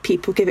many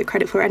people give it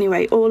credit for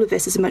anyway. All of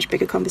this is a much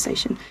bigger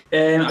conversation.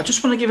 I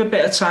just want to give a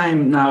bit of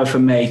time now, if I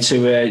may, to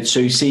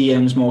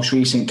CEM's most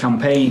recent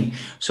campaign.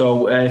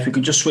 So if we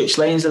could just switch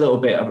lanes a little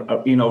bit,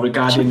 you know,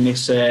 regarding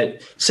this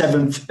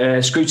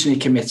 7th scrutiny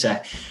committee.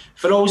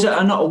 For those that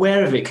are not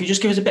aware of it, could you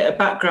just give us a bit of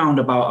background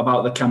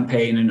about the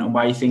campaign and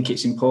why you think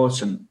it's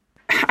important?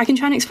 I can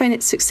try and explain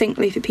it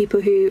succinctly for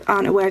people who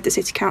aren't aware of the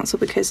City Council,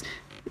 because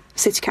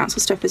City Council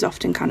stuff is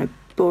often kind of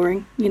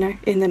boring, you know,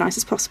 in the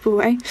nicest possible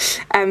way,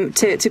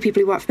 to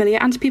people who aren't familiar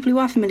and to people who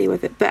are familiar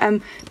with it.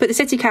 But the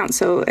City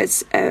Council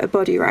as a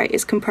body, right,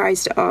 is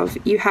comprised of,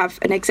 you have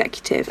an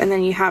executive, and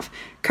then you have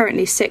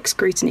currently 6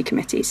 scrutiny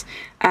committees.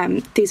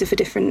 These are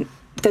for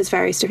there's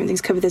various different things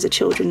covered. There's a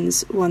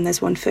children's one,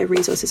 there's one for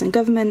resources and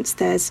governments,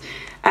 there's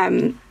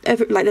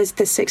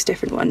 6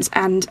 different ones.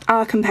 And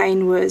our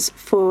campaign was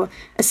for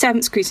a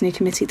 7th scrutiny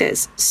committee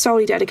that's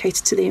solely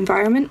dedicated to the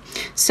environment.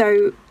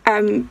 So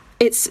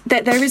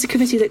there is a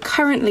committee that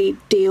currently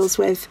deals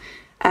with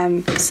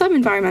some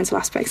environmental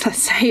aspects, let's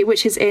say,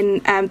 which is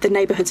in the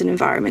Neighbourhoods and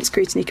Environment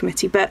Scrutiny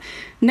Committee. But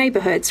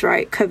neighbourhoods,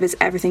 right, covers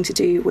everything to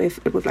do with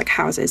like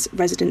houses,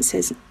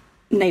 residences,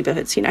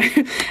 neighbourhoods, you know,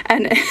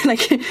 and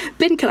like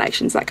bin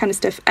collections, that kind of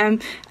stuff.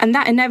 And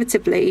that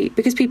inevitably,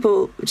 because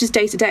people just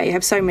day to day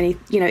have so many,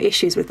 you know,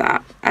 issues with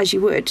that, as you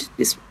would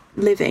just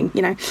living,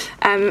 you know,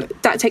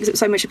 that takes up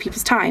so much of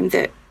people's time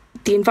that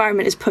the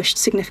environment is pushed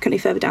significantly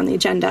further down the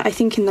agenda. I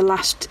think in the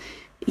last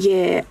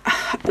year,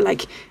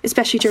 like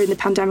especially during the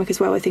pandemic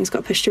as well, where things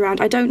got pushed around,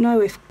 I don't know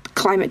if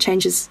climate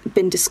change has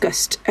been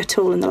discussed at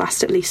all in the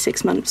last at least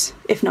 6 months,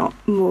 if not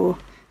more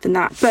than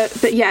that.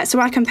 But yeah, so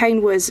our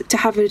campaign was to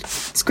have a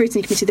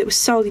scrutiny committee that was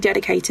solely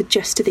dedicated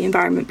just to the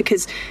environment,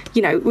 because,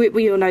 you know,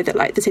 we all know that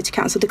like the City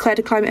Council declared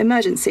a climate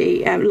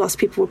emergency. Lots of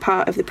people were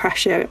part of the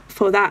pressure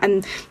for that,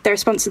 and their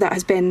response to that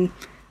has been,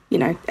 you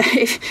know,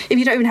 if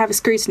you don't even have a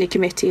scrutiny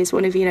committee as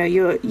one of, you know,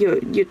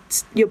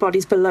 your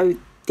bodies below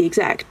the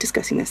exec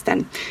discussing this,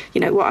 then,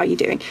 you know, what are you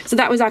doing? So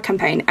that was our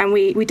campaign, and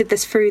we did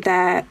this through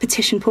their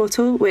petition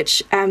portal,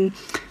 which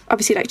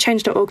obviously, like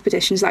change.org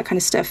petitions, that kind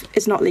of stuff,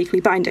 is not legally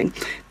binding,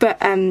 but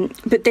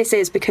this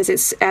is, because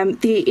it's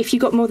if you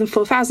got more than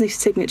 4,000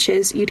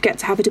 signatures, you'd get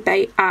to have a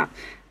debate at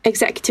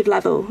executive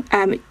level,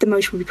 the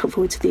motion would be put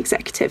forward to the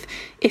executive.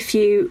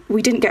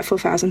 We didn't get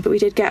 4,000, but we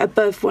did get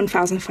above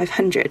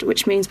 1,500,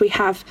 which means we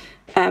have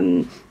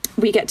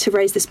we get to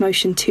raise this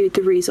motion to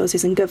the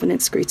Resources and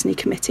Governance Scrutiny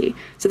Committee.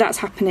 So that's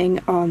happening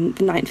on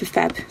the 9th of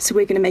Feb. So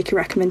we're going to make a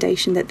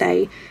recommendation that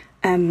they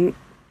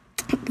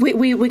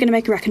we're going to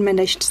make a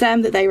recommendation to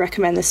them that they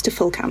recommend this to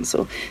full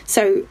council.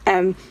 So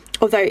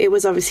although it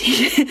was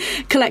obviously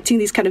collecting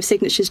these kind of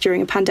signatures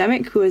during a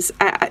pandemic, was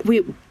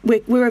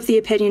we're of the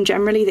opinion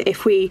generally that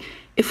if we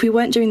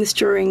weren't doing this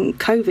during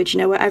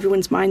COVID, where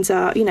everyone's minds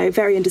are,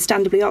 very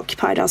understandably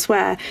occupied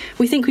elsewhere,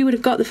 we think we would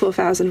have got the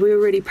 4,000. We were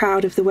really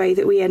proud of the way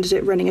that we ended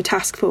up running a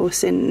task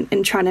force in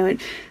trying to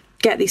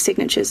get these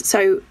signatures.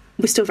 So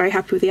we're still very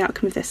happy with the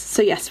outcome of this.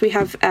 So yes, we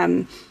have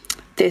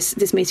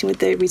this meeting with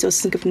the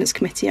Resources and Governance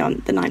Committee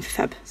on the 9th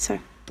of Feb. So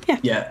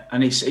yeah,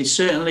 and it's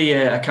certainly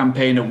a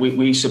campaign that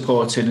we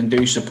supported and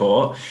do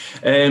support.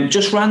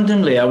 Just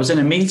randomly, I was in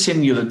a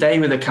meeting the other day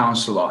with a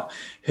councillor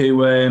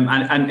who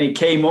and it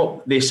came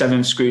up, the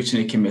 7th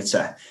Scrutiny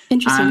Committee.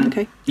 Interesting.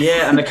 Okay.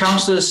 Yeah, and the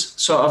councillor's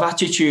sort of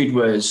attitude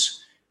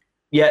was,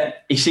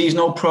 he sees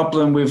no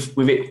problem with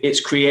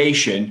its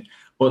creation,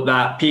 but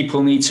that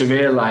people need to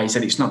realise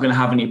that it's not going to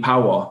have any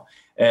power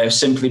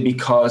simply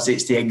because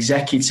it's the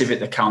executive at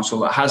the council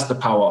that has the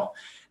power.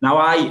 Now,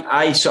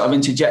 I sort of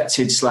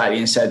interjected slightly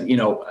and said,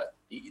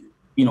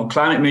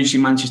 Climate Emergency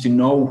Manchester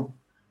know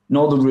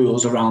the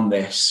rules around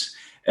this,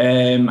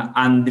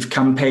 and they've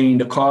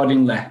campaigned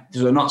accordingly.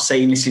 So they're not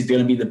saying this is going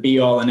to be the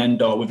be-all and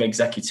end-all with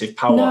executive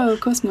power. No,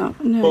 of course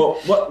not. No.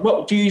 But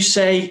what do you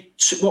say?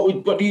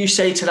 What do you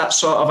say to that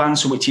sort of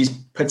answer, which is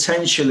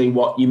potentially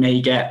what you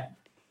may get?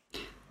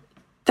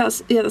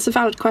 That's a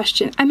valid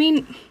question. I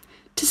mean,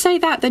 to say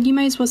that, then you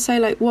may as well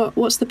say,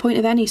 what's the point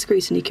of any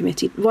scrutiny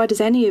committee? Why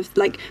does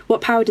what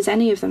power does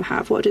any of them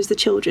have? What does the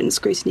Children's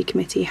Scrutiny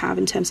Committee have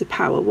in terms of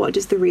power? What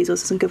does the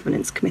Resources and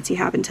Governance Committee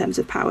have in terms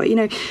of power?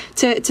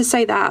 To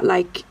say that,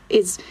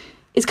 is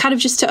kind of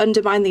just to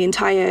undermine the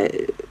entire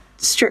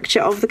structure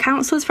of the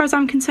council, as far as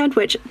I'm concerned,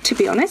 which, to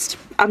be honest,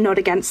 I'm not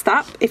against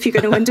that, if you're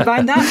going to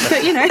undermine that.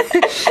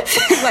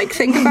 But,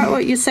 think about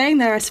what you're saying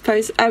there, I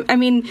suppose.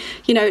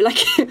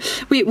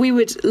 We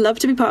would love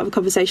to be part of a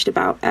conversation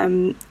about,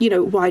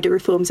 wider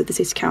reforms of the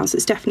City Council.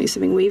 It's definitely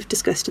something we've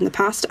discussed in the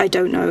past. I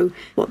don't know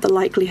what the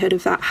likelihood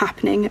of that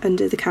happening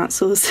under the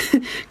council's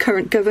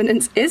current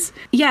governance is.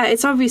 Yeah,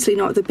 it's obviously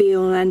not the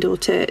be-all and end-all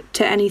to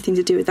anything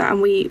to do with that,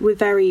 and we're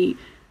very...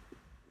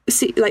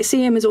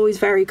 CEM is always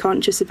very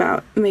conscious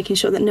about making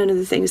sure that none of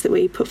the things that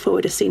we put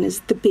forward are seen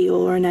as the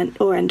be-all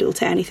or end-all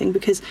to anything,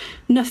 because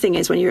nothing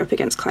is when you're up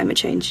against climate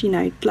change,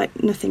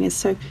 nothing is.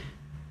 So,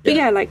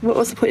 but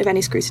what's the point of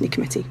any scrutiny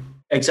committee?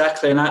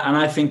 Exactly, and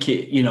I think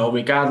it,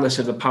 regardless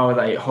of the power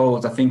that it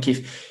holds, I think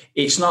if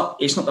it's not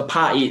the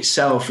party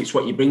itself, it's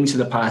what you bring to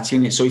the party,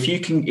 isn't it? So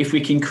if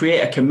we can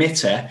create a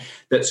committee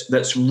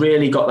that's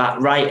really got that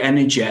right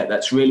energy,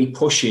 that's really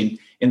pushing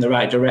in the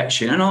right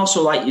direction. And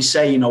also, like you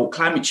say,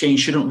 climate change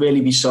shouldn't really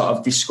be sort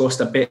of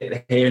discussed a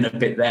bit here and a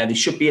bit there. There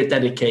should be a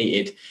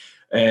dedicated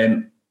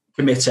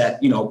committee,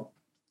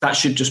 that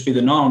should just be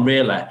the norm,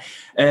 really.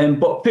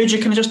 But Pooja,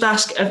 can I just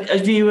ask,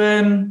 have you,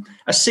 has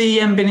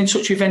CEM been in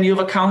touch with any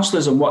other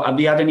councillors, and have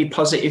you had any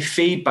positive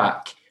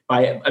feedback?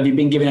 Have you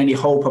been given any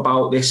hope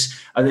about this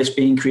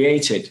being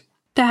created?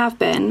 There have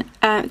been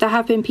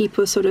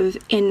people sort of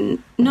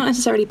not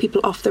necessarily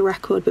people off the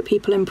record, but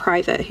people in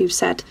private who've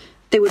said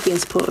they would be in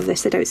support of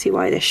this. They don't see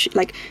why this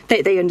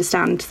they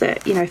understand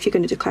that, if you're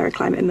going to declare a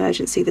climate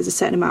emergency, there's a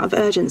certain amount of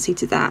urgency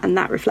to that, and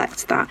that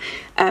reflects that.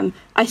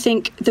 I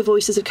think the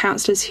voices of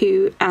councillors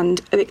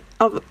and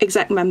of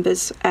exec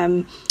members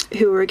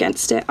who are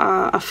against it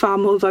are far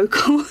more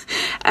vocal.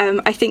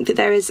 I think that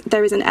there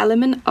is an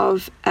element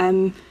of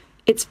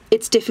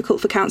it's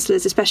difficult for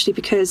councillors, especially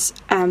because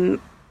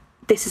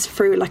this is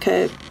through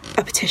a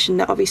petition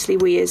that obviously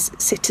we as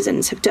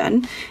citizens have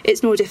done.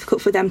 It's more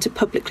difficult for them to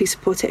publicly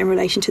support it in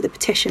relation to the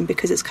petition,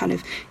 because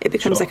it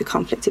becomes like a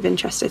conflict of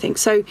interest, I think.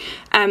 So,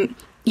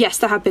 yes,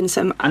 there have been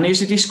some. And is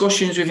the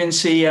discussions within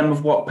CEM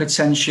of what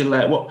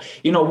potentially,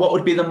 what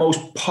would be the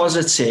most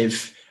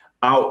positive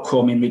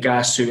outcome in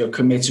regards to a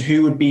committee?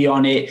 Who would be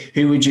on it?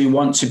 Who would you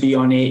want to be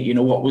on it?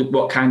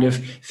 What kind of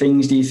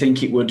things do you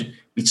think it would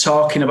be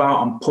talking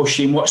about and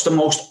pushing? What's the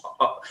most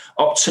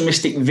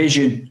optimistic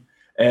vision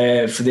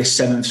for this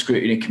 7th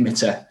Scrutiny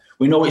Committee?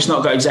 We know it's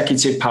not got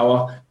executive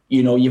power.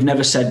 You've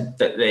never said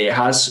that it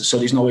has, so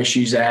there's no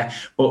issues there.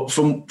 But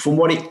from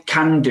what it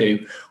can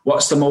do,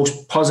 what's the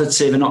most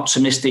positive and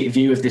optimistic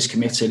view of this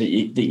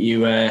committee that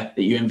you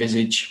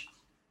envisage?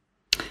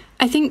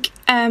 I think,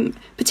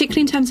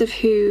 particularly in terms of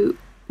who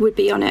would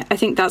be on it, I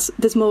think there's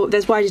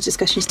wider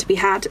discussions to be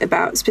had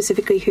about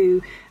specifically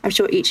who. I'm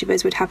sure each of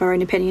us would have our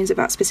own opinions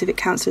about specific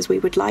councillors we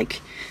would like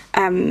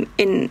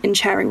in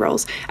chairing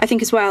roles. I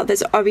think as well,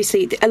 there's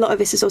obviously a lot of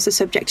this is also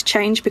subject to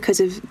change because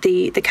of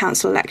the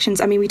council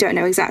elections. I mean, we don't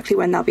know exactly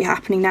when they'll be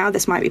happening now.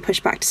 This might be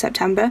pushed back to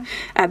September,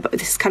 but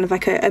this is kind of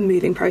like a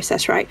moving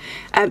process, right?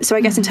 So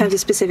I guess in terms of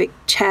specific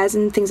chairs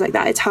and things like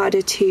that, it's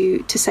harder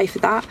to say for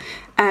that.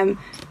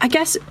 I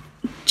guess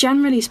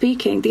generally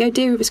speaking, the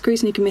idea of a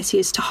scrutiny committee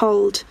is to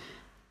hold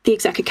the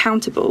exec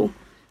accountable.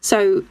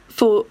 So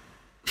for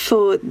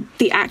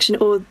the action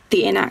or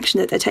the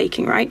inaction that they're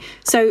taking, right?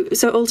 So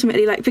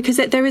ultimately, like, because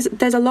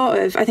there's a lot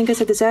of, I think I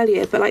said this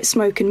earlier, but like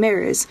smoke and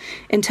mirrors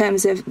in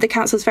terms of the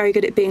council's very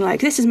good at being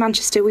like, this is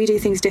Manchester, we do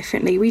things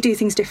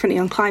differently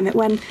on climate,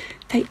 when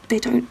they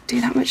don't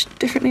do that much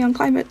differently on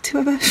climate to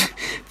other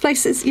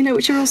places, you know,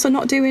 which are also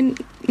not doing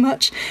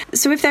much.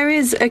 So if there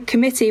is a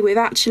committee with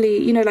actually,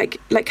 you know,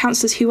 like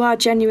councillors who are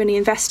genuinely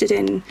invested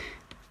in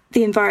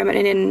the environment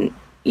and in,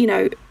 you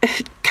know,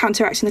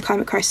 counteracting the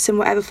climate crisis in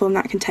whatever form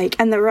that can take,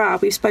 and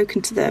we've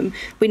spoken to them,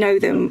 we know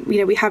them, you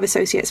know, we have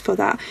associates for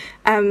that,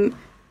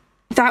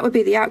 that would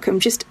be the outcome,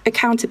 just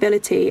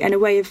accountability and a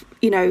way of,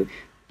 you know,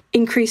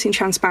 increasing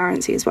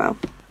transparency as well.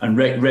 And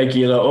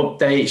regular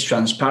updates,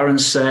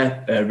 transparency,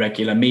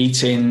 regular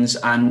meetings.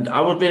 And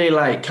I would really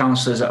like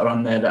councillors that are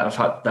on there that have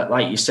had, that,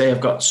 like you say,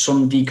 have got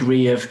some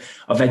degree of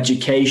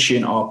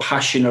education or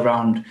passion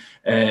around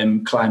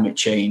climate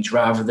change,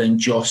 rather than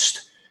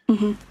just,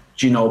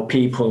 you know,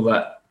 people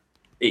that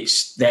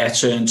it's their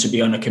turn to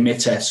be on a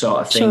committee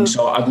sort of thing. Sure.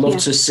 So I'd love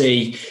to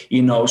see,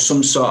 you know,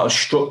 some sort of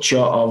structure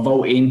or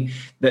voting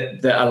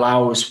that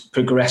allows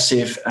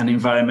progressive and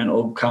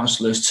environmental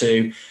councillors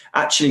to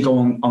actually go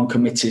on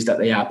committees that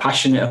they are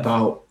passionate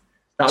about.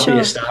 That would be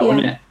a start,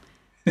 wouldn't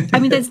it? I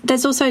mean,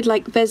 there's also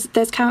like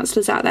there's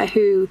councillors out there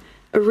who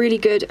are really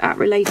good at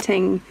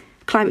relating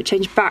climate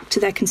change back to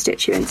their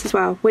constituents as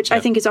well, which I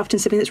think is often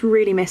something that's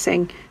really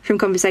missing from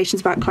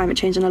conversations about climate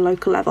change on a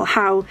local level.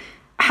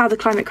 How the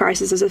climate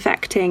crisis is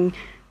affecting,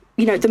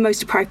 you know, the most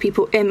deprived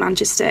people in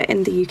Manchester,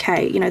 in the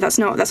UK. You know, that's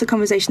a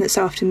conversation that's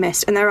so often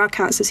missed, and there are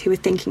councillors who are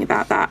thinking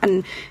about that.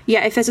 And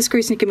yeah, if there's a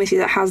scrutiny committee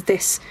that has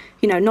this,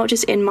 you know, not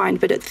just in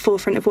mind but at the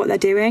forefront of what they're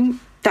doing,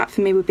 that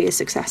for me would be a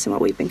success and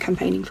what we've been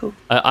campaigning for.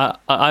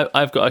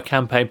 I've got a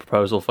campaign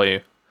proposal for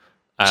you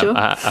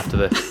after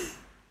this.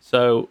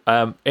 So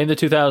in the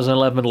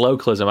 2011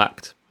 Localism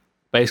Act,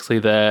 basically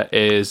there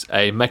is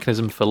a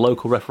mechanism for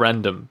local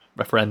referenda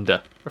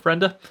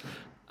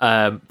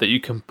that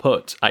you can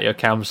put at your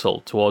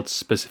council towards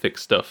specific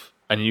stuff.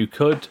 And you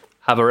could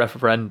have a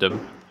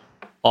referendum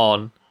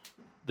on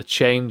the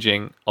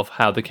changing of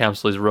how the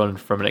council is run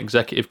from an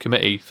executive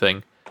committee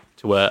thing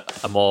to a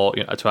more,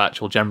 you know, to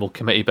actual general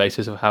committee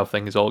basis of how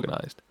things are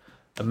organised.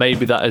 And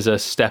maybe that is a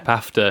step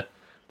after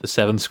the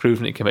 7th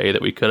Scrutiny Committee,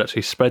 that we could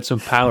actually spread some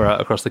power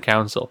out across the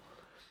council.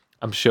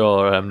 I'm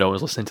sure no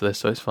one's listening to this,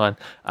 so it's fine.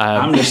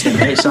 I'm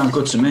listening. It sounds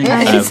good to me.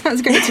 It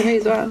sounds great to me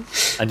as well.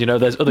 And, you know,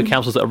 there's other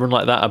councils that are run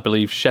like that. I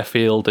believe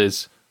Sheffield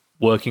is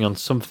working on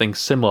something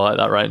similar like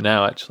that right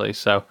now, actually.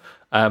 So,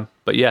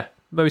 but yeah,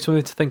 maybe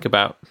something to think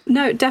about.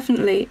 No,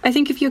 definitely. I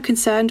think if you're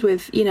concerned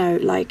with, you know,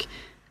 like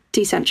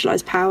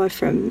decentralised power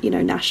from, you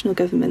know, national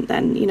government,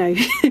 then, you know,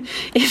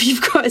 if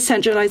you've got a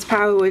centralised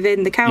power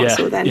within the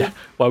council, then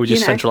why would you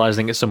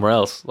centralising it somewhere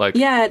else? Like,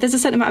 there's a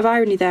certain amount of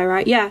irony there,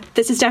 right? Yeah,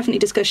 this is definitely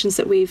discussions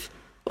that we've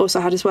also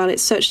had as well.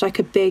 It's such like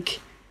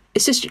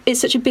it's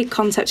such a big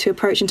concept to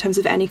approach in terms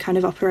of any kind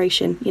of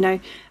operation, you know,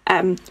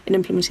 in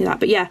implementing that.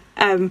 But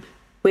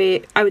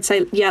I would say,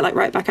 like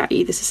right back at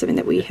you, this is something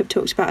that we have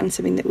talked about and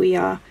something that we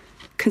are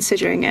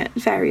considering at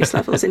various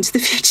levels into the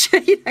future.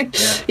 You know?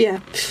 Yeah.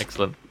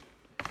 Excellent.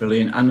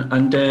 Brilliant.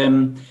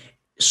 And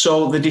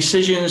so the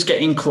decision's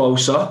getting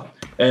closer.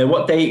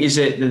 What date is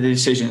it that the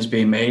decision's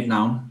being made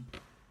now?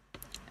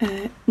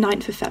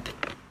 9th of Feb.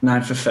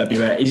 9th of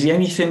February. Is there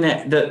anything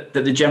that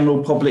the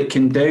general public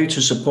can do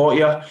to support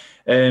you up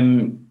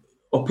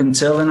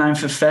until the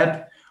 9th of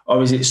Feb?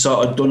 Or is it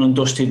sort of done and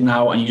dusted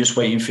now and you're just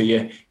waiting for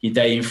your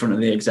day in front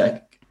of the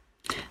exec?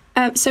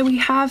 So we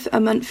have a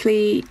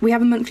monthly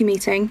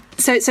meeting.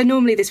 So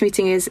normally this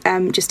meeting is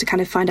just to kind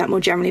of find out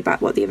more generally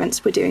about what the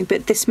events we're doing.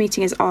 But this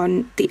meeting is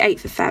on the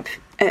 8th of Feb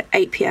at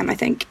 8 p.m, I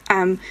think.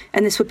 And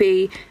this would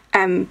be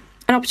an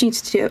opportunity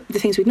to do the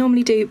things we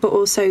normally do, but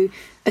also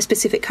a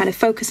specific kind of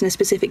focus and a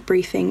specific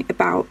briefing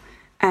about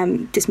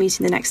this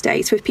meeting the next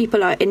day. So if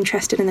people are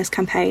interested in this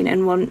campaign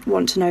and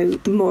want to know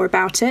more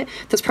about it,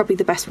 that's probably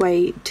the best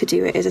way to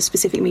do it, is a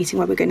specific meeting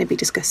where we're going to be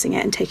discussing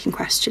it and taking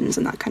questions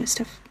and that kind of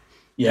stuff.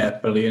 Yeah,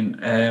 brilliant.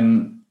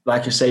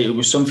 Like I say, it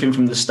was something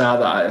from the start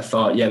that I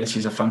thought, this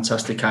is a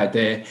fantastic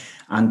idea,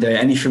 and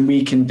anything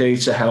we can do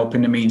to help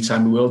in the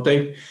meantime, we will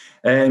do.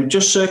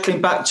 Just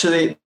circling back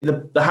to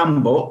the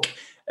handbook.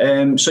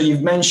 So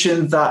you've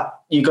mentioned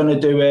that you're going to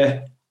do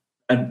a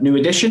new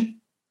edition,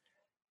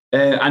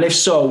 and if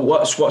so,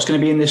 what's going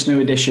to be in this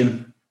new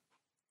edition?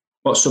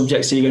 What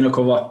subjects are you going to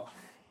cover?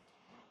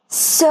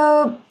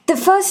 So the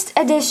first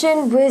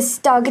edition was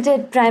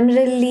targeted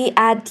primarily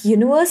at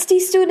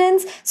university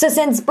students. So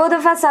since both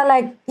of us are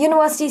like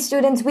university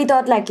students, we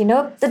thought like, you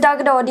know, the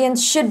target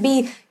audience should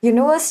be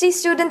university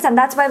students. And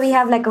that's why we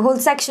have like a whole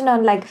section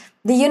on like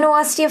the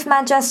University of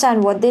Manchester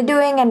and what they're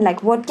doing and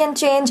like what can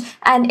change.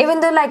 And even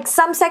though like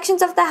some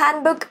sections of the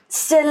handbook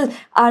still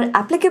are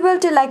applicable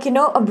to like, you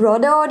know, a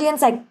broader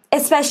audience, like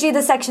especially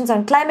the sections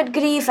on climate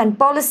grief and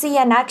policy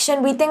and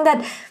action, we think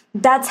that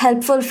that's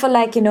helpful for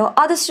like, you know,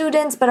 other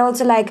students, but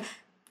also like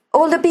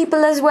older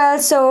people as well.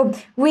 So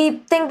we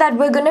think that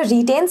we're going to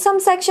retain some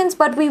sections,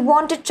 but we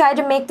want to try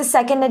to make the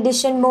second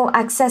edition more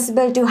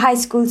accessible to high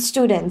school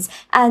students.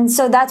 And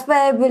so that's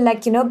where we're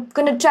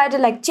going to try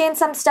to change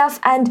some stuff.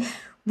 And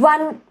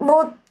one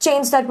more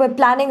change that we're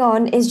planning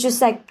on is just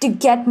to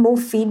get more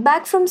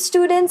feedback from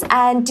students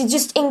and to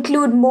just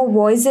include more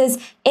voices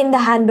in the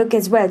handbook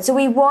as well. So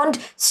we want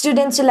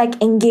students to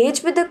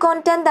engage with the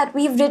content that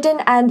we've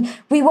written, and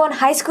we want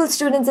high school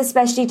students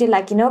especially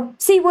to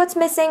see what's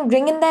missing,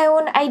 bring in their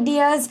own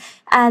ideas,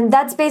 and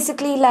that's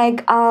basically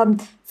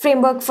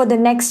framework for the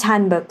next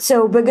handbook.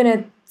 So we're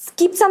gonna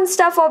keep some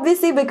stuff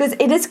obviously because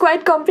it is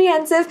quite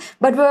comprehensive,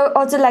 but we're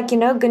also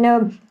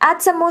gonna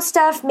add some more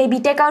stuff, maybe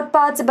take out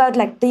parts about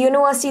the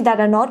university that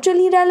are not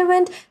really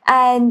relevant,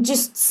 and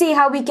just see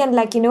how we can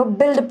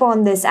build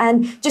upon this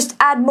and just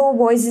add more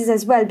voices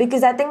as well,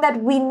 because I think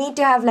that we need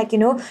to have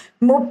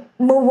more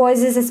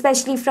voices,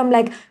 especially from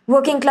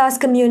working class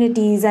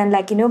communities and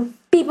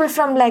people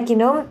from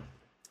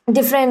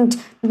different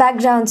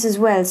backgrounds as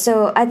well.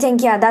 So I think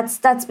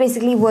that's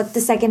basically what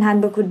the second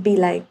handbook would be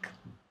like.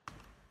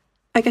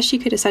 I guess you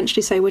could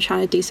essentially say we're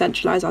trying to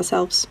decentralize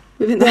ourselves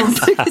within the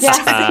handbook.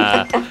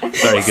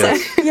 Very good.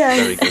 So,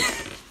 Very good.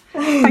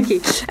 Thank you.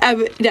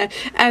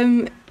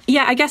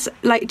 I guess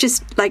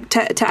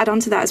to add on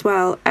to that as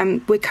well,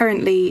 we're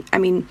currently,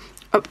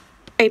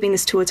 aiming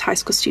this towards high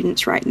school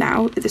students right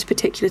now at this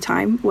particular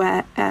time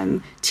where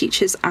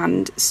teachers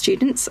and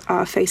students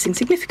are facing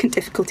significant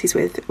difficulties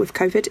with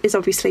COVID. Is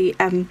obviously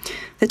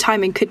the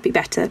timing could be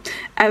better.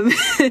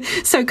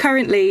 So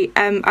currently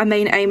our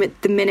main aim at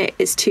the minute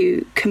is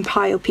to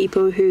compile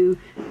people who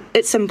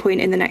at some point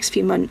in the next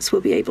few months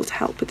will be able to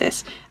help with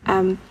this.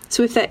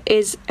 So if there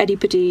is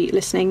anybody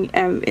listening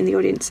in the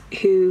audience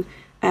who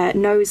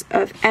knows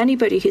of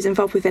anybody who's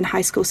involved within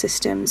high school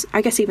systems,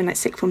 I guess even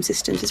sixth form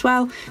systems as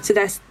well. So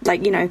there's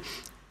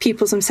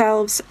pupils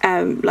themselves,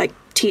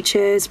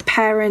 teachers,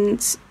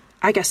 parents,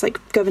 I guess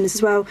governors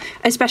as well.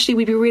 Especially,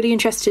 we'd be really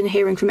interested in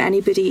hearing from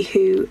anybody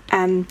who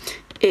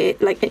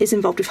is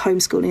involved with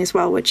homeschooling as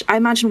well, which I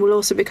imagine will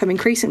also become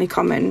increasingly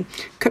common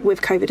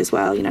with COVID as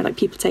well.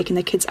 People taking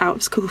their kids out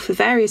of school for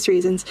various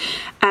reasons.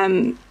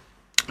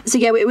 So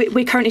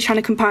we're currently trying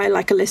to compile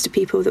a list of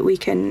people that we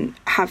can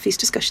have these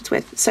discussions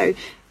with. So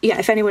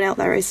if anyone out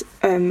there is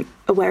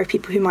aware of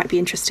people who might be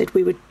interested,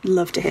 we would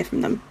love to hear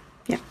from them.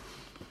 Yeah.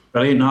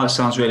 Brilliant. No, that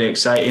sounds really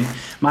exciting.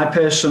 My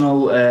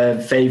personal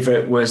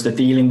favourite was the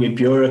dealing with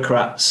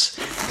bureaucrats,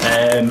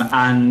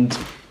 and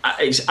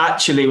it's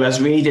actually, as I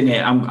was reading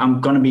it,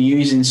 I'm going to be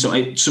using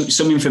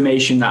some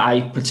information that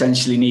I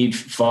potentially need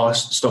for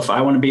stuff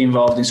I want to be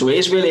involved in. So it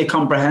is really a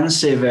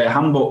comprehensive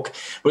handbook,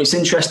 but it's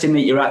interesting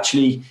that you're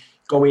actually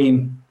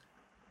going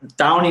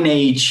down in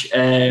age,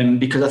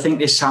 because I think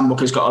this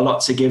handbook has got a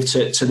lot to give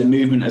to the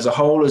movement as a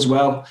whole as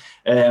well.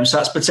 So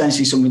that's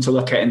potentially something to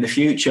look at in the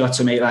future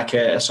to make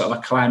a sort of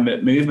a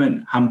climate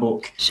movement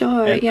handbook.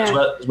 Sure,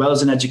 as well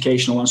as an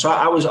educational one. So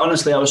I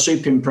was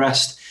super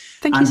impressed.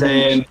 Thank you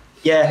so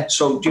much.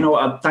 So do you know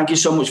what? Thank you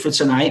so much for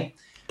tonight.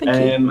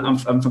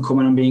 And for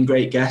coming and being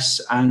great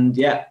guests. And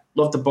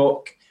love the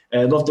book,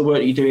 love the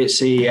work you do at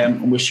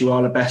CEM, and wish you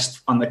all the best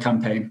on the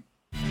campaign.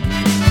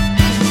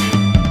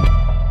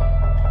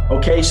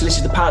 Okay, so this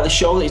is the part of the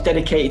show that is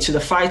dedicated to the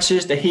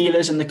fighters, the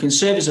healers and the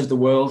conservers of the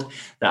world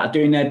that are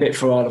doing their bit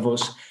for all of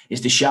us.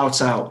 Is the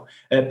shout out.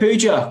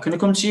 Pooja, can I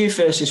come to you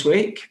first this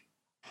week?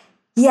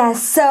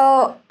 Yes,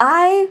 so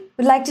I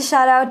would like to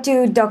shout out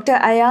to Dr.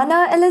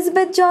 Ayana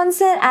Elizabeth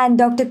Johnson and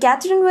Dr.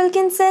 Catherine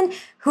Wilkinson,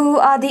 who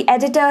are the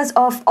editors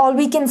of All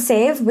We Can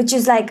Save, which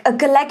is a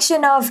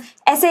collection of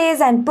essays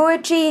and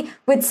poetry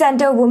which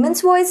center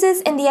women's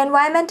voices in the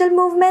environmental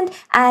movement.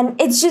 And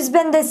it's just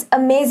been this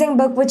amazing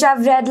book, which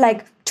I've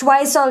read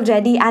twice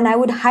already, and I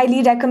would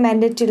highly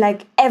recommend it to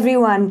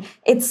everyone.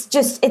 It's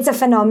a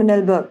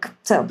phenomenal book.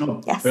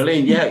 So yes.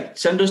 Brilliant. Yeah,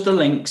 send us the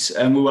links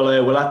and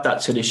we'll add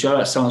that to the show.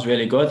 That sounds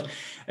really good.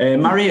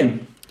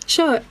 Marion.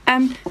 Sure.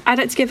 I'd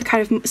like to give a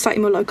kind of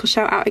slightly more local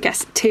shout out, I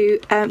guess, to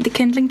the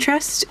Kindling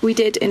Trust. We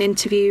did an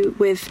interview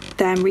with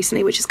them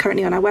recently, which is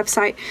currently on our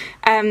website.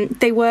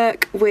 They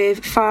work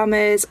with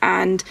farmers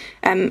and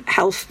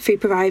health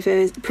food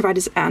providers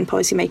and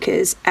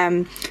policymakers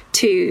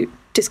to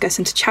discuss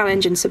and to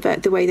challenge and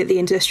subvert the way that the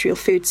industrial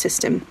food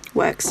system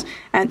works.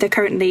 They're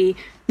currently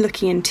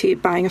looking into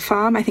buying a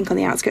farm, I think on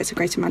the outskirts of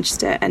Greater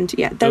Manchester, and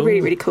they're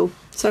really, really cool.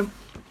 So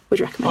would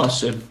recommend.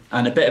 Awesome.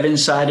 And a bit of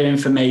insider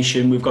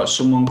information, we've got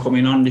someone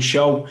coming on the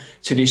show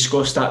to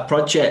discuss that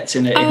project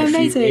in a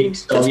few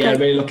weeks. So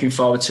really looking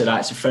forward to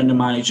that. It's a friend of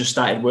mine who just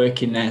started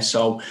working there.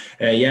 So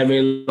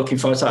really looking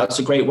forward to that. That's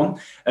a great one.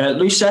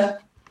 Lucy?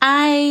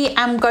 I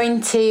am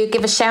going to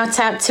give a shout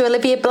out to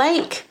Olivia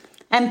Blake,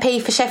 MP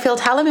for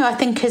Sheffield Hallam, who I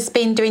think has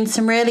been doing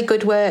some really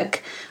good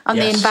work on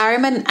the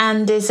environment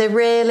and is a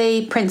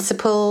really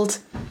principled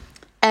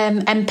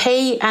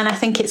MP, and I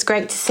think it's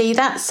great to see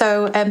that.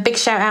 So big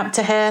shout out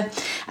to her,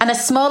 and a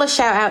smaller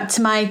shout out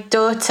to my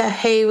daughter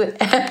who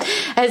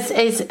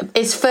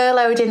is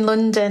furloughed in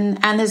London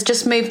and has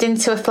just moved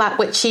into a flat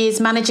which she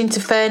is managing to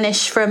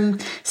furnish from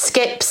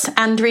skips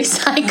and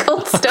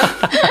recycled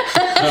stuff.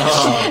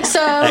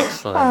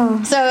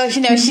 So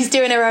you know, she's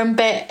doing her own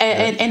bit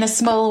in a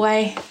small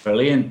way.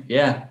 Brilliant.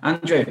 Yeah.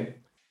 Andrew?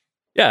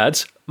 Yeah,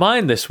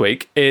 mine this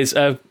week is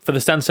for the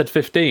Stansted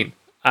 15,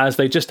 as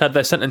they just had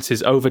their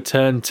sentences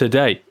overturned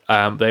today.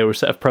 They were a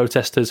set of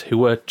protesters who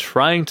were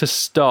trying to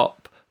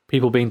stop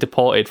people being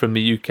deported from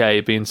the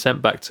UK, being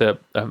sent back to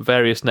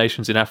various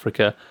nations in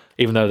Africa,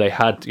 even though they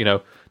had, you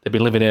know, they've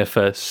been living here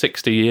for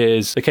 60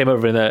 years. They came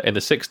over in the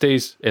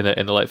 60s,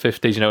 in the late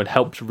 50s, you know, and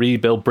helped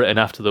rebuild Britain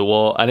after the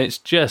war. And it's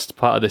just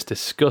part of this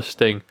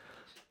disgusting,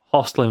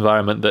 hostile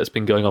environment that's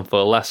been going on for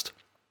the last,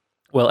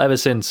 well, ever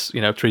since, you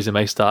know, Theresa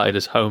May started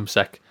as Home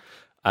Sec,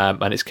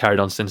 and it's carried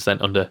on since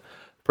then under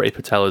Priti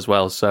Patel as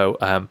well.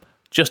 So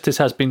justice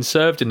has been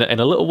served in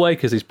a little way,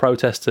 because these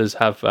protesters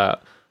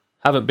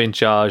haven't been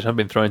charged, haven't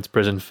been thrown into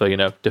prison for, you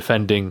know,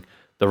 defending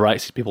the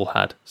rights these people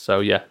had. So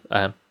yeah,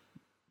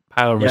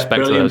 power and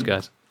respect to those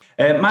guys.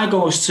 My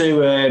goes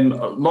to a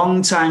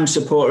long-time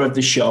supporter of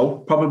the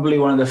show, probably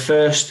one of the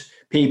first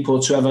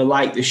people to ever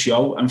like the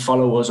show and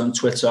follow us on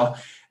Twitter.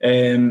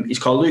 He's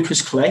called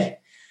Lucas Clay.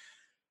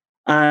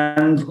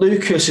 And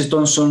Lucas has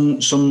done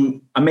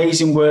some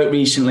amazing work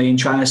recently in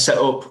trying to set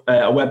up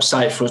a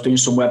website for us, doing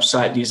some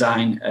website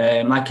design.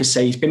 Like I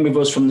say, he's been with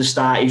us from the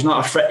start. He's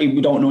not a threat.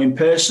 We don't know him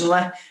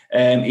personally.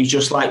 He's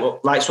just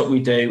likes what we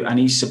do, and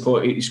he's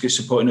supporting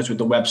us with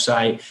the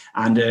website.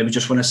 And we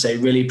just want to say,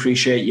 really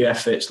appreciate your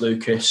efforts,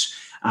 Lucas,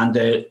 and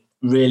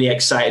really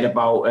excited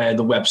about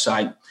the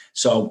website.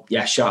 So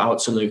yeah, shout out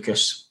to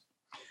Lucas.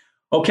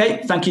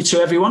 Okay, thank you to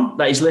everyone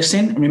that is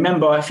listening. And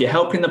remember, if you're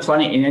helping the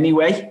planet in any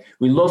way,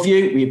 we love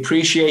you, we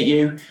appreciate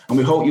you, and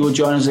we hope you will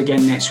join us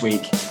again next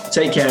week.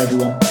 Take care,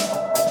 everyone.